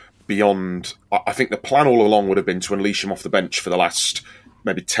go beyond. I think the plan all along would have been to unleash him off the bench for the last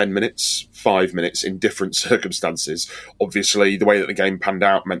maybe 10 minutes, 5 minutes in different circumstances. Obviously, the way that the game panned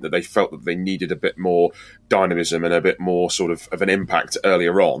out meant that they felt that they needed a bit more dynamism and a bit more sort of an impact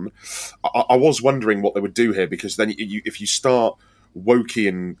earlier on. I was wondering what they would do here, because then if you start Wokey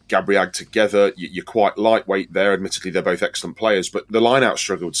and Gabriag together, you're quite lightweight there. Admittedly, they're both excellent players, but the line-out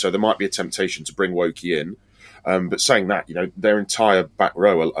struggled, so there might be a temptation to bring Wokey in. But saying that, their entire back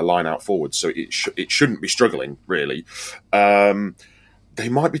row are line-out forwards, so it shouldn't be struggling, really. They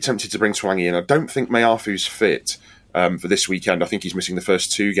might be tempted to bring Twangy in. I don't think Meafu's fit for this weekend. I think he's missing the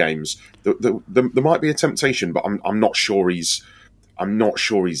first 2 games. There might be a temptation, but I'm not sure he's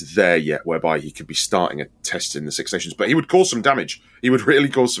there yet, whereby he could be starting a test in the Six Nations. But he would cause some damage. He would really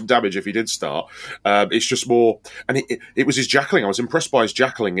cause some damage if he did start. It's just more... And it was his jackling. I was impressed by his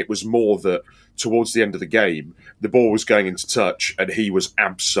jackling. It was more that towards the end of the game, the ball was going into touch and he was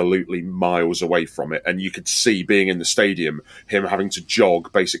absolutely miles away from it. And you could see, being in the stadium, him having to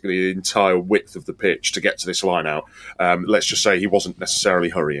jog basically the entire width of the pitch to get to this line-out. Let's just say he wasn't necessarily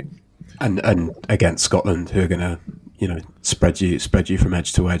hurrying. And against Scotland, who are going to... spread you from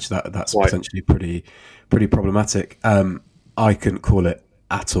edge to edge. That's right. Potentially pretty problematic. I couldn't call it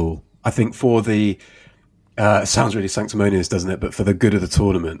at all. I think for the it sounds really sanctimonious, doesn't it? But for the good of the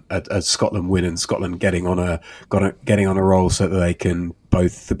tournament, as Scotland win and Scotland getting on a roll, so that they can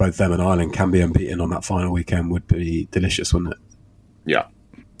both them and Ireland can be unbeaten on that final weekend, would be delicious, wouldn't it? Yeah.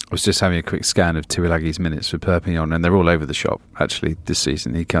 I was just having a quick scan of Tuilagi's minutes for Perpignan, and they're all over the shop, actually, this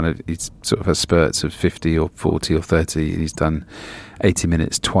season. He sort of has spurts of 50 or 40 or 30. He's done 80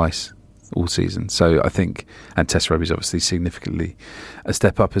 minutes twice all season. So I think, and Test rugby's obviously significantly a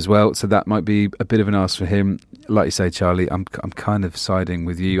step up as well. So that might be a bit of an ask for him. Like you say, Charlie, I'm kind of siding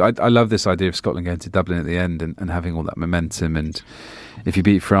with you. I love this idea of Scotland going to Dublin at the end and having all that momentum. And if you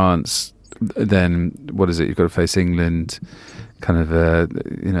beat France, then what is it? You've got to face England, kind of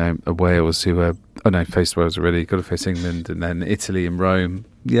a Wales who are faced Wales already. Got to face England and then Italy and Rome.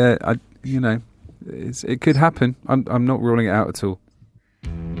 Yeah, it could happen. I'm not ruling it out at all.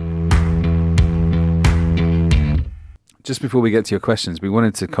 Just before we get to your questions, we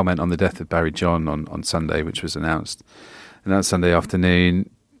wanted to comment on the death of Barry John on Sunday, which was announced Sunday afternoon.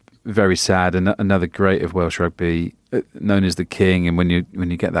 Very sad, and another great of Welsh rugby, known as the King. And when you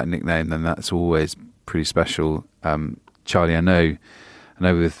get that nickname, then that's always pretty special. Charlie, I know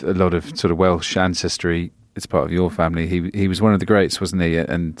with a lot of sort of Welsh ancestry, it's part of your family. He was one of the greats, wasn't he?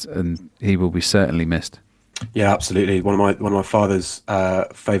 And he will be certainly missed. Yeah, absolutely. One of my father's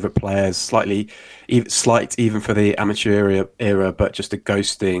favourite players, slight even for the amateur era, but just a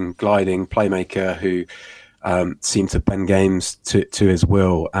ghosting, gliding playmaker who seemed to bend games to his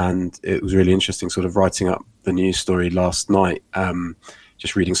will. And it was really interesting, sort of writing up the news story last night,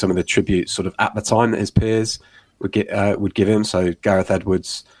 just reading some of the tributes sort of at the time that his peers would give him. So Gareth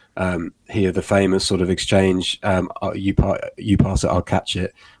Edwards, he had the famous sort of exchange, you pass it, I'll catch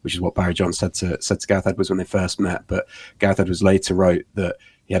it, which is what Barry John said to Gareth Edwards when they first met. But Gareth Edwards later wrote that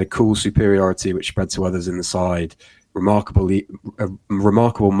he had a cool superiority which spread to others in the side,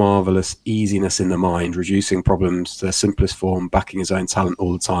 remarkable, marvellous easiness in the mind, reducing problems to their simplest form, backing his own talent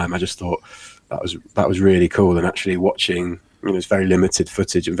all the time. I just thought that was really cool. And actually watching, it's very limited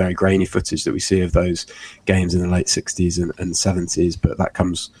footage and very grainy footage that we see of those games in the late 60s and 70s, but that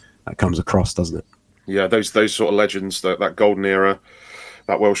comes across, doesn't it? Yeah, those sort of legends, that golden era,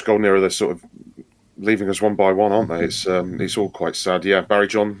 that Welsh golden era, they're sort of leaving us one by one, aren't they? It's all quite sad. Yeah, Barry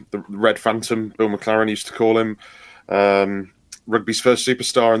John, the Red Phantom, Bill McLaren used to call him, rugby's first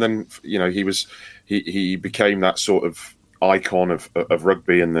superstar, and then he became that sort of icon of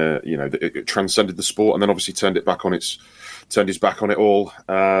rugby, and it transcended the sport, and then obviously turned his back on it all.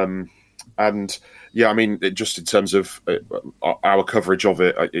 And yeah, I mean, just in terms of our coverage of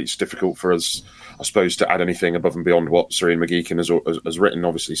it, it's difficult for us, I suppose, to add anything above and beyond what Serene McGeechan has written.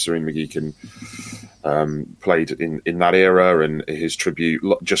 Obviously, Serene McGeechan played in that era, and his tribute,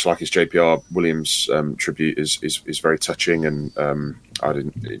 just like his JPR Williams tribute, is very touching. And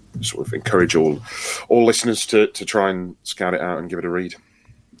I'd sort of encourage all listeners to try and scout it out and give it a read.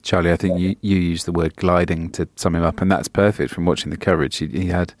 Charlie, I think you used the word gliding to sum him up, and that's perfect from watching the coverage. He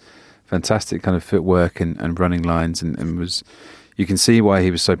had fantastic kind of footwork and running lines, and was, you can see why he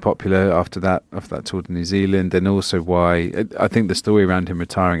was so popular after that tour to New Zealand, and also why I think the story around him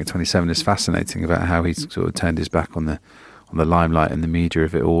retiring at 27 is fascinating, about how he sort of turned his back on the limelight and the media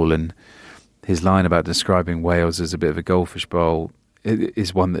of it all. And his line about describing Wales as a bit of a goldfish bowl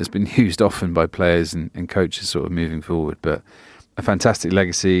is one that's been used often by players and coaches sort of moving forward. But a fantastic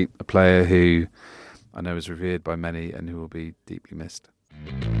legacy, a player who I know is revered by many and who will be deeply missed.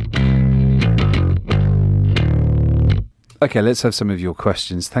 Okay, let's have some of your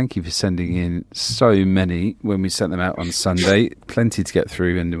questions. Thank you for sending in so many when we sent them out on Sunday. Plenty to get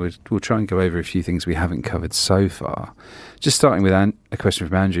through, and we'll try and go over a few things we haven't covered so far. Just starting with a question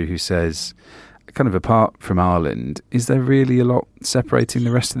from Andrew, who says, kind of apart from Ireland, is there really a lot separating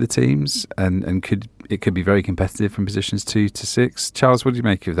the rest of the teams? And could be very competitive from positions 2 to 6? Charles, what do you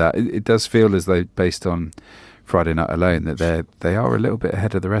make of that? It does feel as though, based on Friday night alone, that they are a little bit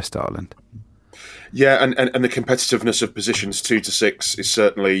ahead of the rest of Ireland. Yeah, and the competitiveness of positions 2 to 6 is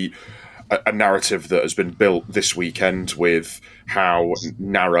certainly a narrative that has been built this weekend with how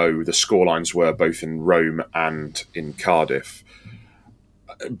narrow the scorelines were both in Rome and in Cardiff.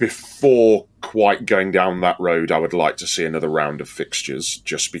 Before quite going down that road, I would like to see another round of fixtures,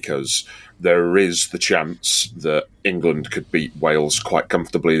 just because there is the chance that England could beat Wales quite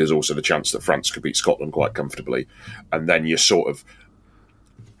comfortably. There's also the chance that France could beat Scotland quite comfortably. And then you're sort of,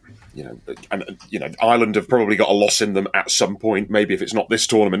 Ireland have probably got a loss in them at some point, maybe if it's not this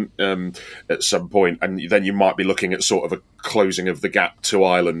tournament, at some point, and then you might be looking at sort of a closing of the gap to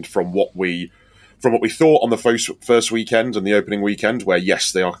Ireland from what we thought on the first weekend and the opening weekend, where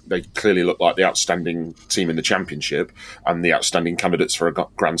yes, they clearly look like the outstanding team in the championship and the outstanding candidates for a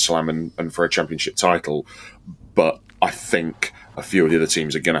Grand Slam and for a championship title. But I think a few of the other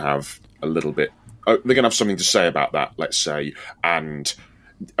teams are going to have a little bit. They're going to have something to say about that, let's say. And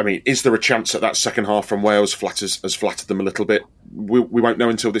I mean, is there a chance that second half from Wales has flattered them a little bit? We won't know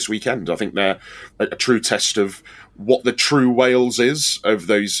until this weekend. I think they're a true test of what the true Wales is, of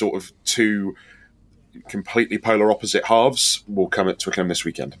those sort of two completely polar opposite halves, will come this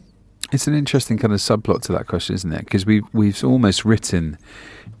weekend. It's an interesting kind of subplot to that question, isn't it? Because we've almost written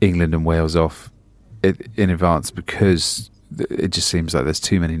England and Wales off in advance, because it just seems like there's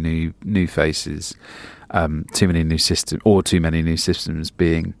too many new faces. Too many new systems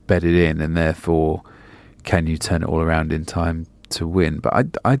being bedded in, and therefore, can you turn it all around in time to win?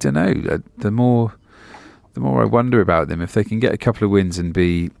 But I don't know. The more I wonder about them, if they can get a couple of wins and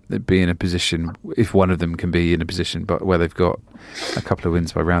be in a position, if one of them can be in a position, but where they've got a couple of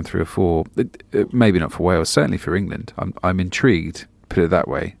wins by round 3 or 4, maybe not for Wales, certainly for England. I'm intrigued. Put it that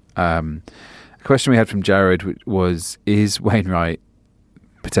way. A question we had from Jared was: is Wainwright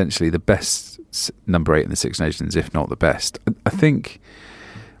potentially the best number 8 in the Six Nations, if not the best? I think,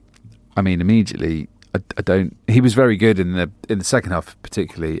 immediately, I don't. He was very good in the second half,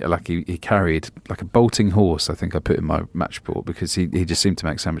 particularly. Like he carried like a bolting horse, I think I put in my match report, because he just seemed to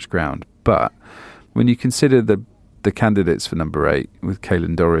make so much ground. But when you consider the candidates for number 8 with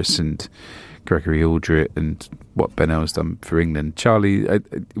Caelan Doris and Gregory Aldrit and what Bennell's done for England, Charlie,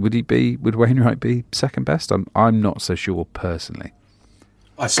 would Wainwright be second best? I'm not so sure personally.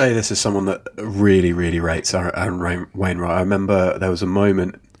 I say this as someone that really, really rates Aaron Wainwright. I remember there was a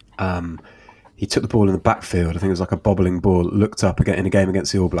moment he took the ball in the backfield. I think it was like a bobbling ball. Looked up again in a game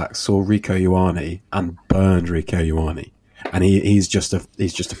against the All Blacks, saw Rieko Ioane and burned Rieko Ioane. And he's just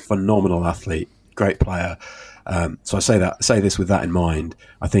a phenomenal athlete, great player. So I say this with that in mind.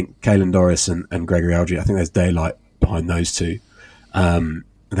 I think Caelan Doris and Gregory Aldrit, I think there's daylight behind those two.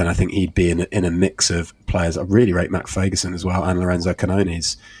 Then I think he'd be in a mix of players. I really rate Mac Ferguson as well, and Lorenzo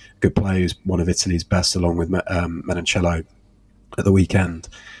Canone's a good player who's one of Italy's best, along with Menoncello at the weekend.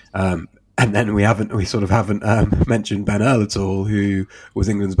 And then we haven't mentioned Ben Earl at all, who was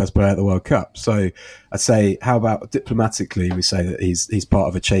England's best player at the World Cup. So I'd say, how about diplomatically, we say that he's part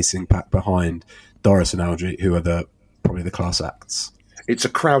of a chasing pack behind Doris and Aldrit, who are probably the class acts. It's a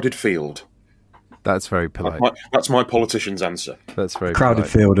crowded field. That's very polite. That's my politician's answer. That's very crowded polite.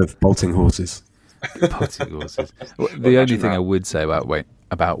 Field of bolting horses. Bolting horses. The only thing I would say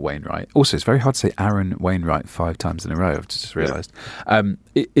about Wainwright, also it's very hard to say Aaron Wainwright 5 times in a row, I've just realised,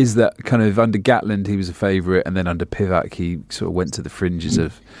 is that kind of under Gatland he was a favourite, and then under Pivac he sort of went to the fringes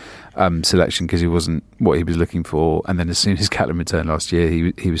of selection because he wasn't what he was looking for, and then as soon as Gatland returned last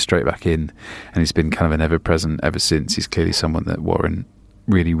year he was straight back in, and he's been kind of an ever-present ever since. He's clearly someone that Warren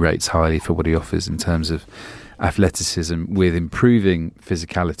really rates highly for what he offers in terms of athleticism with improving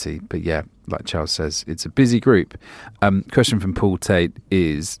physicality. But yeah, like Charles says, it's a busy group. Question from Paul Tate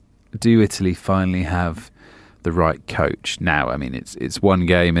is: do Italy finally have the right coach now? I mean, it's one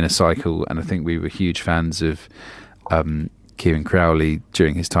game in a cycle, and I think we were huge fans of Kieran Crowley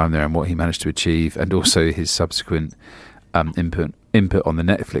during his time there and what he managed to achieve, and also his subsequent input on the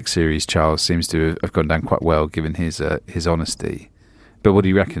Netflix series. Charles seems to have gone down quite well, given his honesty. But what do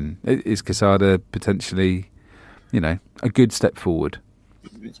you reckon? Is Quesada potentially, a good step forward?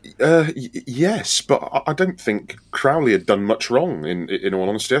 Yes, but I don't think Crowley had done much wrong. In all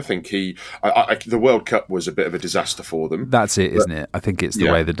honesty, I think the World Cup was a bit of a disaster for them. That's it, isn't it? I think it's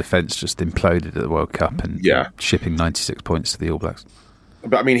the way the defence just imploded at the World Cup and shipping 96 points to the All Blacks.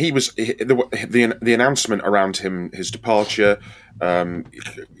 But I mean, the announcement around his departure,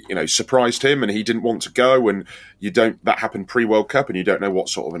 surprised him, and he didn't want to go. And that happened pre-World Cup, and you don't know what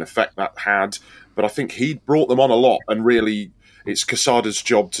sort of an effect that had. But I think he brought them on a lot, and really, it's Quesada's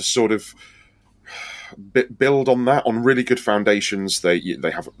job to sort of build on that, on really good foundations. They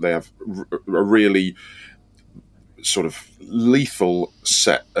have a really sort of lethal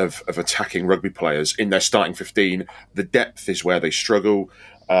set of attacking rugby players in their starting 15. The depth is where they struggle,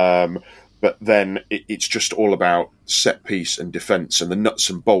 but then it's just all about set piece and defence, and the nuts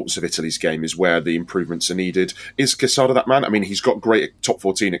and bolts of Italy's game is where the improvements are needed. Is Quesada that man? I mean, he's got great top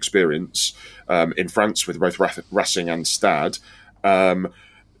 14 experience in France with both Racing and Stade.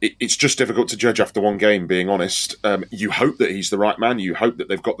 It's just difficult to judge after one game, being honest. You hope that he's the right man. You hope that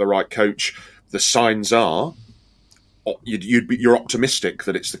they've got the right coach. The signs are you're optimistic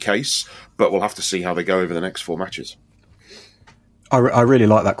that it's the case, but we'll have to see how they go over the next 4 matches. I really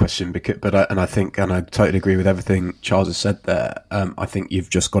like that question, and I totally agree with everything Charles has said there. I think you've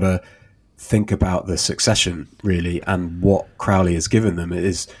just got to think about the succession, really, and what Crowley has given them. It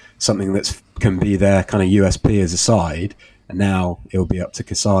is something that can be their kind of USP as a side, and now it'll be up to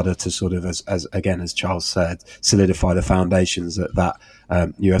Quesada to sort of, as Charles said, solidify the foundations that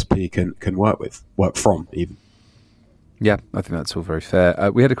USP can work from even. Yeah, I think that's all very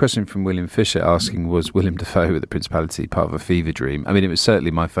fair. We had a question from William Fisher asking, was Willem Dafoe at the Principality part of a fever dream? I mean, it was certainly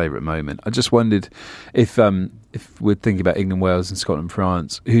my favourite moment. I just wondered if we're thinking about England, Wales and Scotland,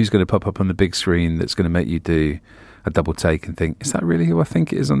 France, who's going to pop up on the big screen that's going to make you do a double take and think, is that really who I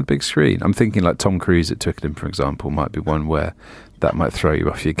think it is on the big screen? I'm thinking like Tom Cruise at Twickenham, for example, might be one where that might throw you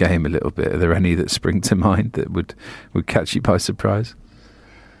off your game a little bit. Are there any that spring to mind that would catch you by surprise?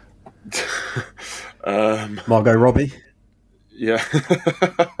 Margot Robbie? Yeah.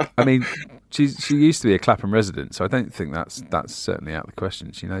 I mean, she used to be a Clapham resident, so I don't think that's certainly out of the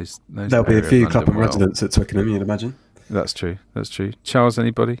question. She knows there'll be a few Clapham residents at Twickenham, you'd imagine. That's true. Charles,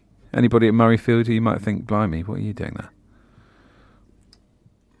 anybody at Murrayfield who you might think, blimey, what are you doing there?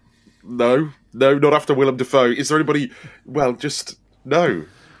 No, not after Willem Dafoe. Is there anybody? Well, just no.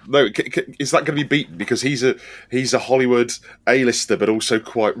 Is that going to be beaten because he's a Hollywood A-lister, but also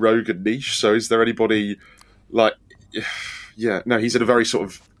quite rogue and niche? So is there anybody like? Yeah, no, he's in a very sort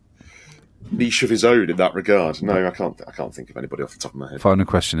of niche of his own in that regard. No, I can't think of anybody off the top of my head. Final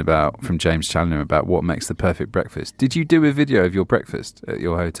question from James Challoner about what makes the perfect breakfast. Did you do a video of your breakfast at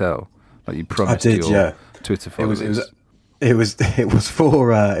your hotel, like you promised? I did, your Twitter followers? It was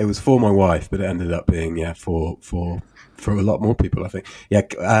for my wife, but it ended up being for a lot more people, I think. Yeah,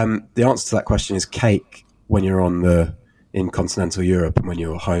 the answer to that question is cake when you're in continental Europe, and when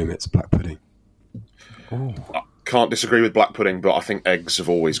you're home, it's black pudding. Oh. Can't disagree with black pudding, but I think eggs have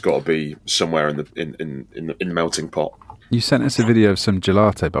always got to be somewhere in the melting pot. You sent us a video of some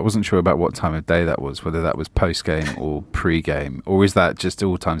gelato, but I wasn't sure about what time of day that was, whether that was post-game or pre-game, or is that just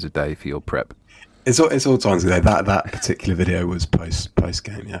all times of day for your prep? It's all times of day. That particular video was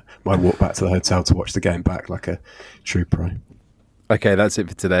post-game, yeah. I walked back to the hotel to watch the game back like a true pro. Okay, that's it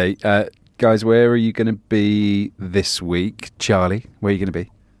for today. Guys, where are you going to be this week? Charlie, where are you going to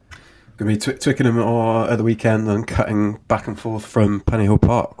be? Going to be Twickenham at the weekend and cutting back and forth from Pennyhill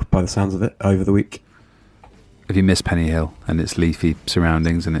Park, by the sounds of it, over the week. Have you missed Pennyhill and its leafy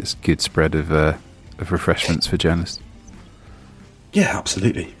surroundings and its good spread of refreshments for journalists? Yeah,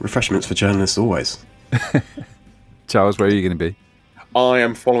 absolutely. Refreshments for journalists always. Charles, where are you going to be? I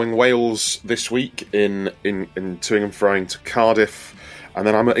am following Wales this week in toing and froing to Cardiff, and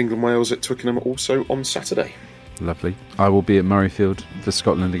then I'm at England Wales at Twickenham also on Saturday. Lovely. I will be at Murrayfield for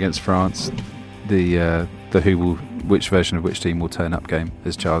Scotland against France. The which version of which team will turn up game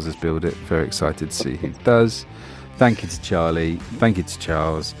as Charles has billed it. Very excited to see who does. Thank you to Charlie. Thank you to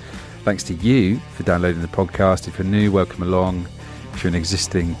Charles. Thanks to you for downloading the podcast. If you're new, welcome along. If you're an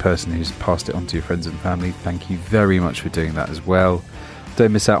existing person who's passed it on to your friends and family, thank you very much for doing that as well.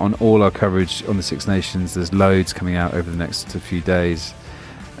 Don't miss out on all our coverage on the Six Nations. There's loads coming out over the next few days,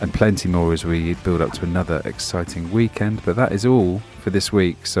 and plenty more as we build up to another exciting weekend. But that is all for this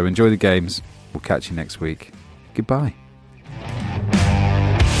week. So enjoy the games. We'll catch you next week. Goodbye.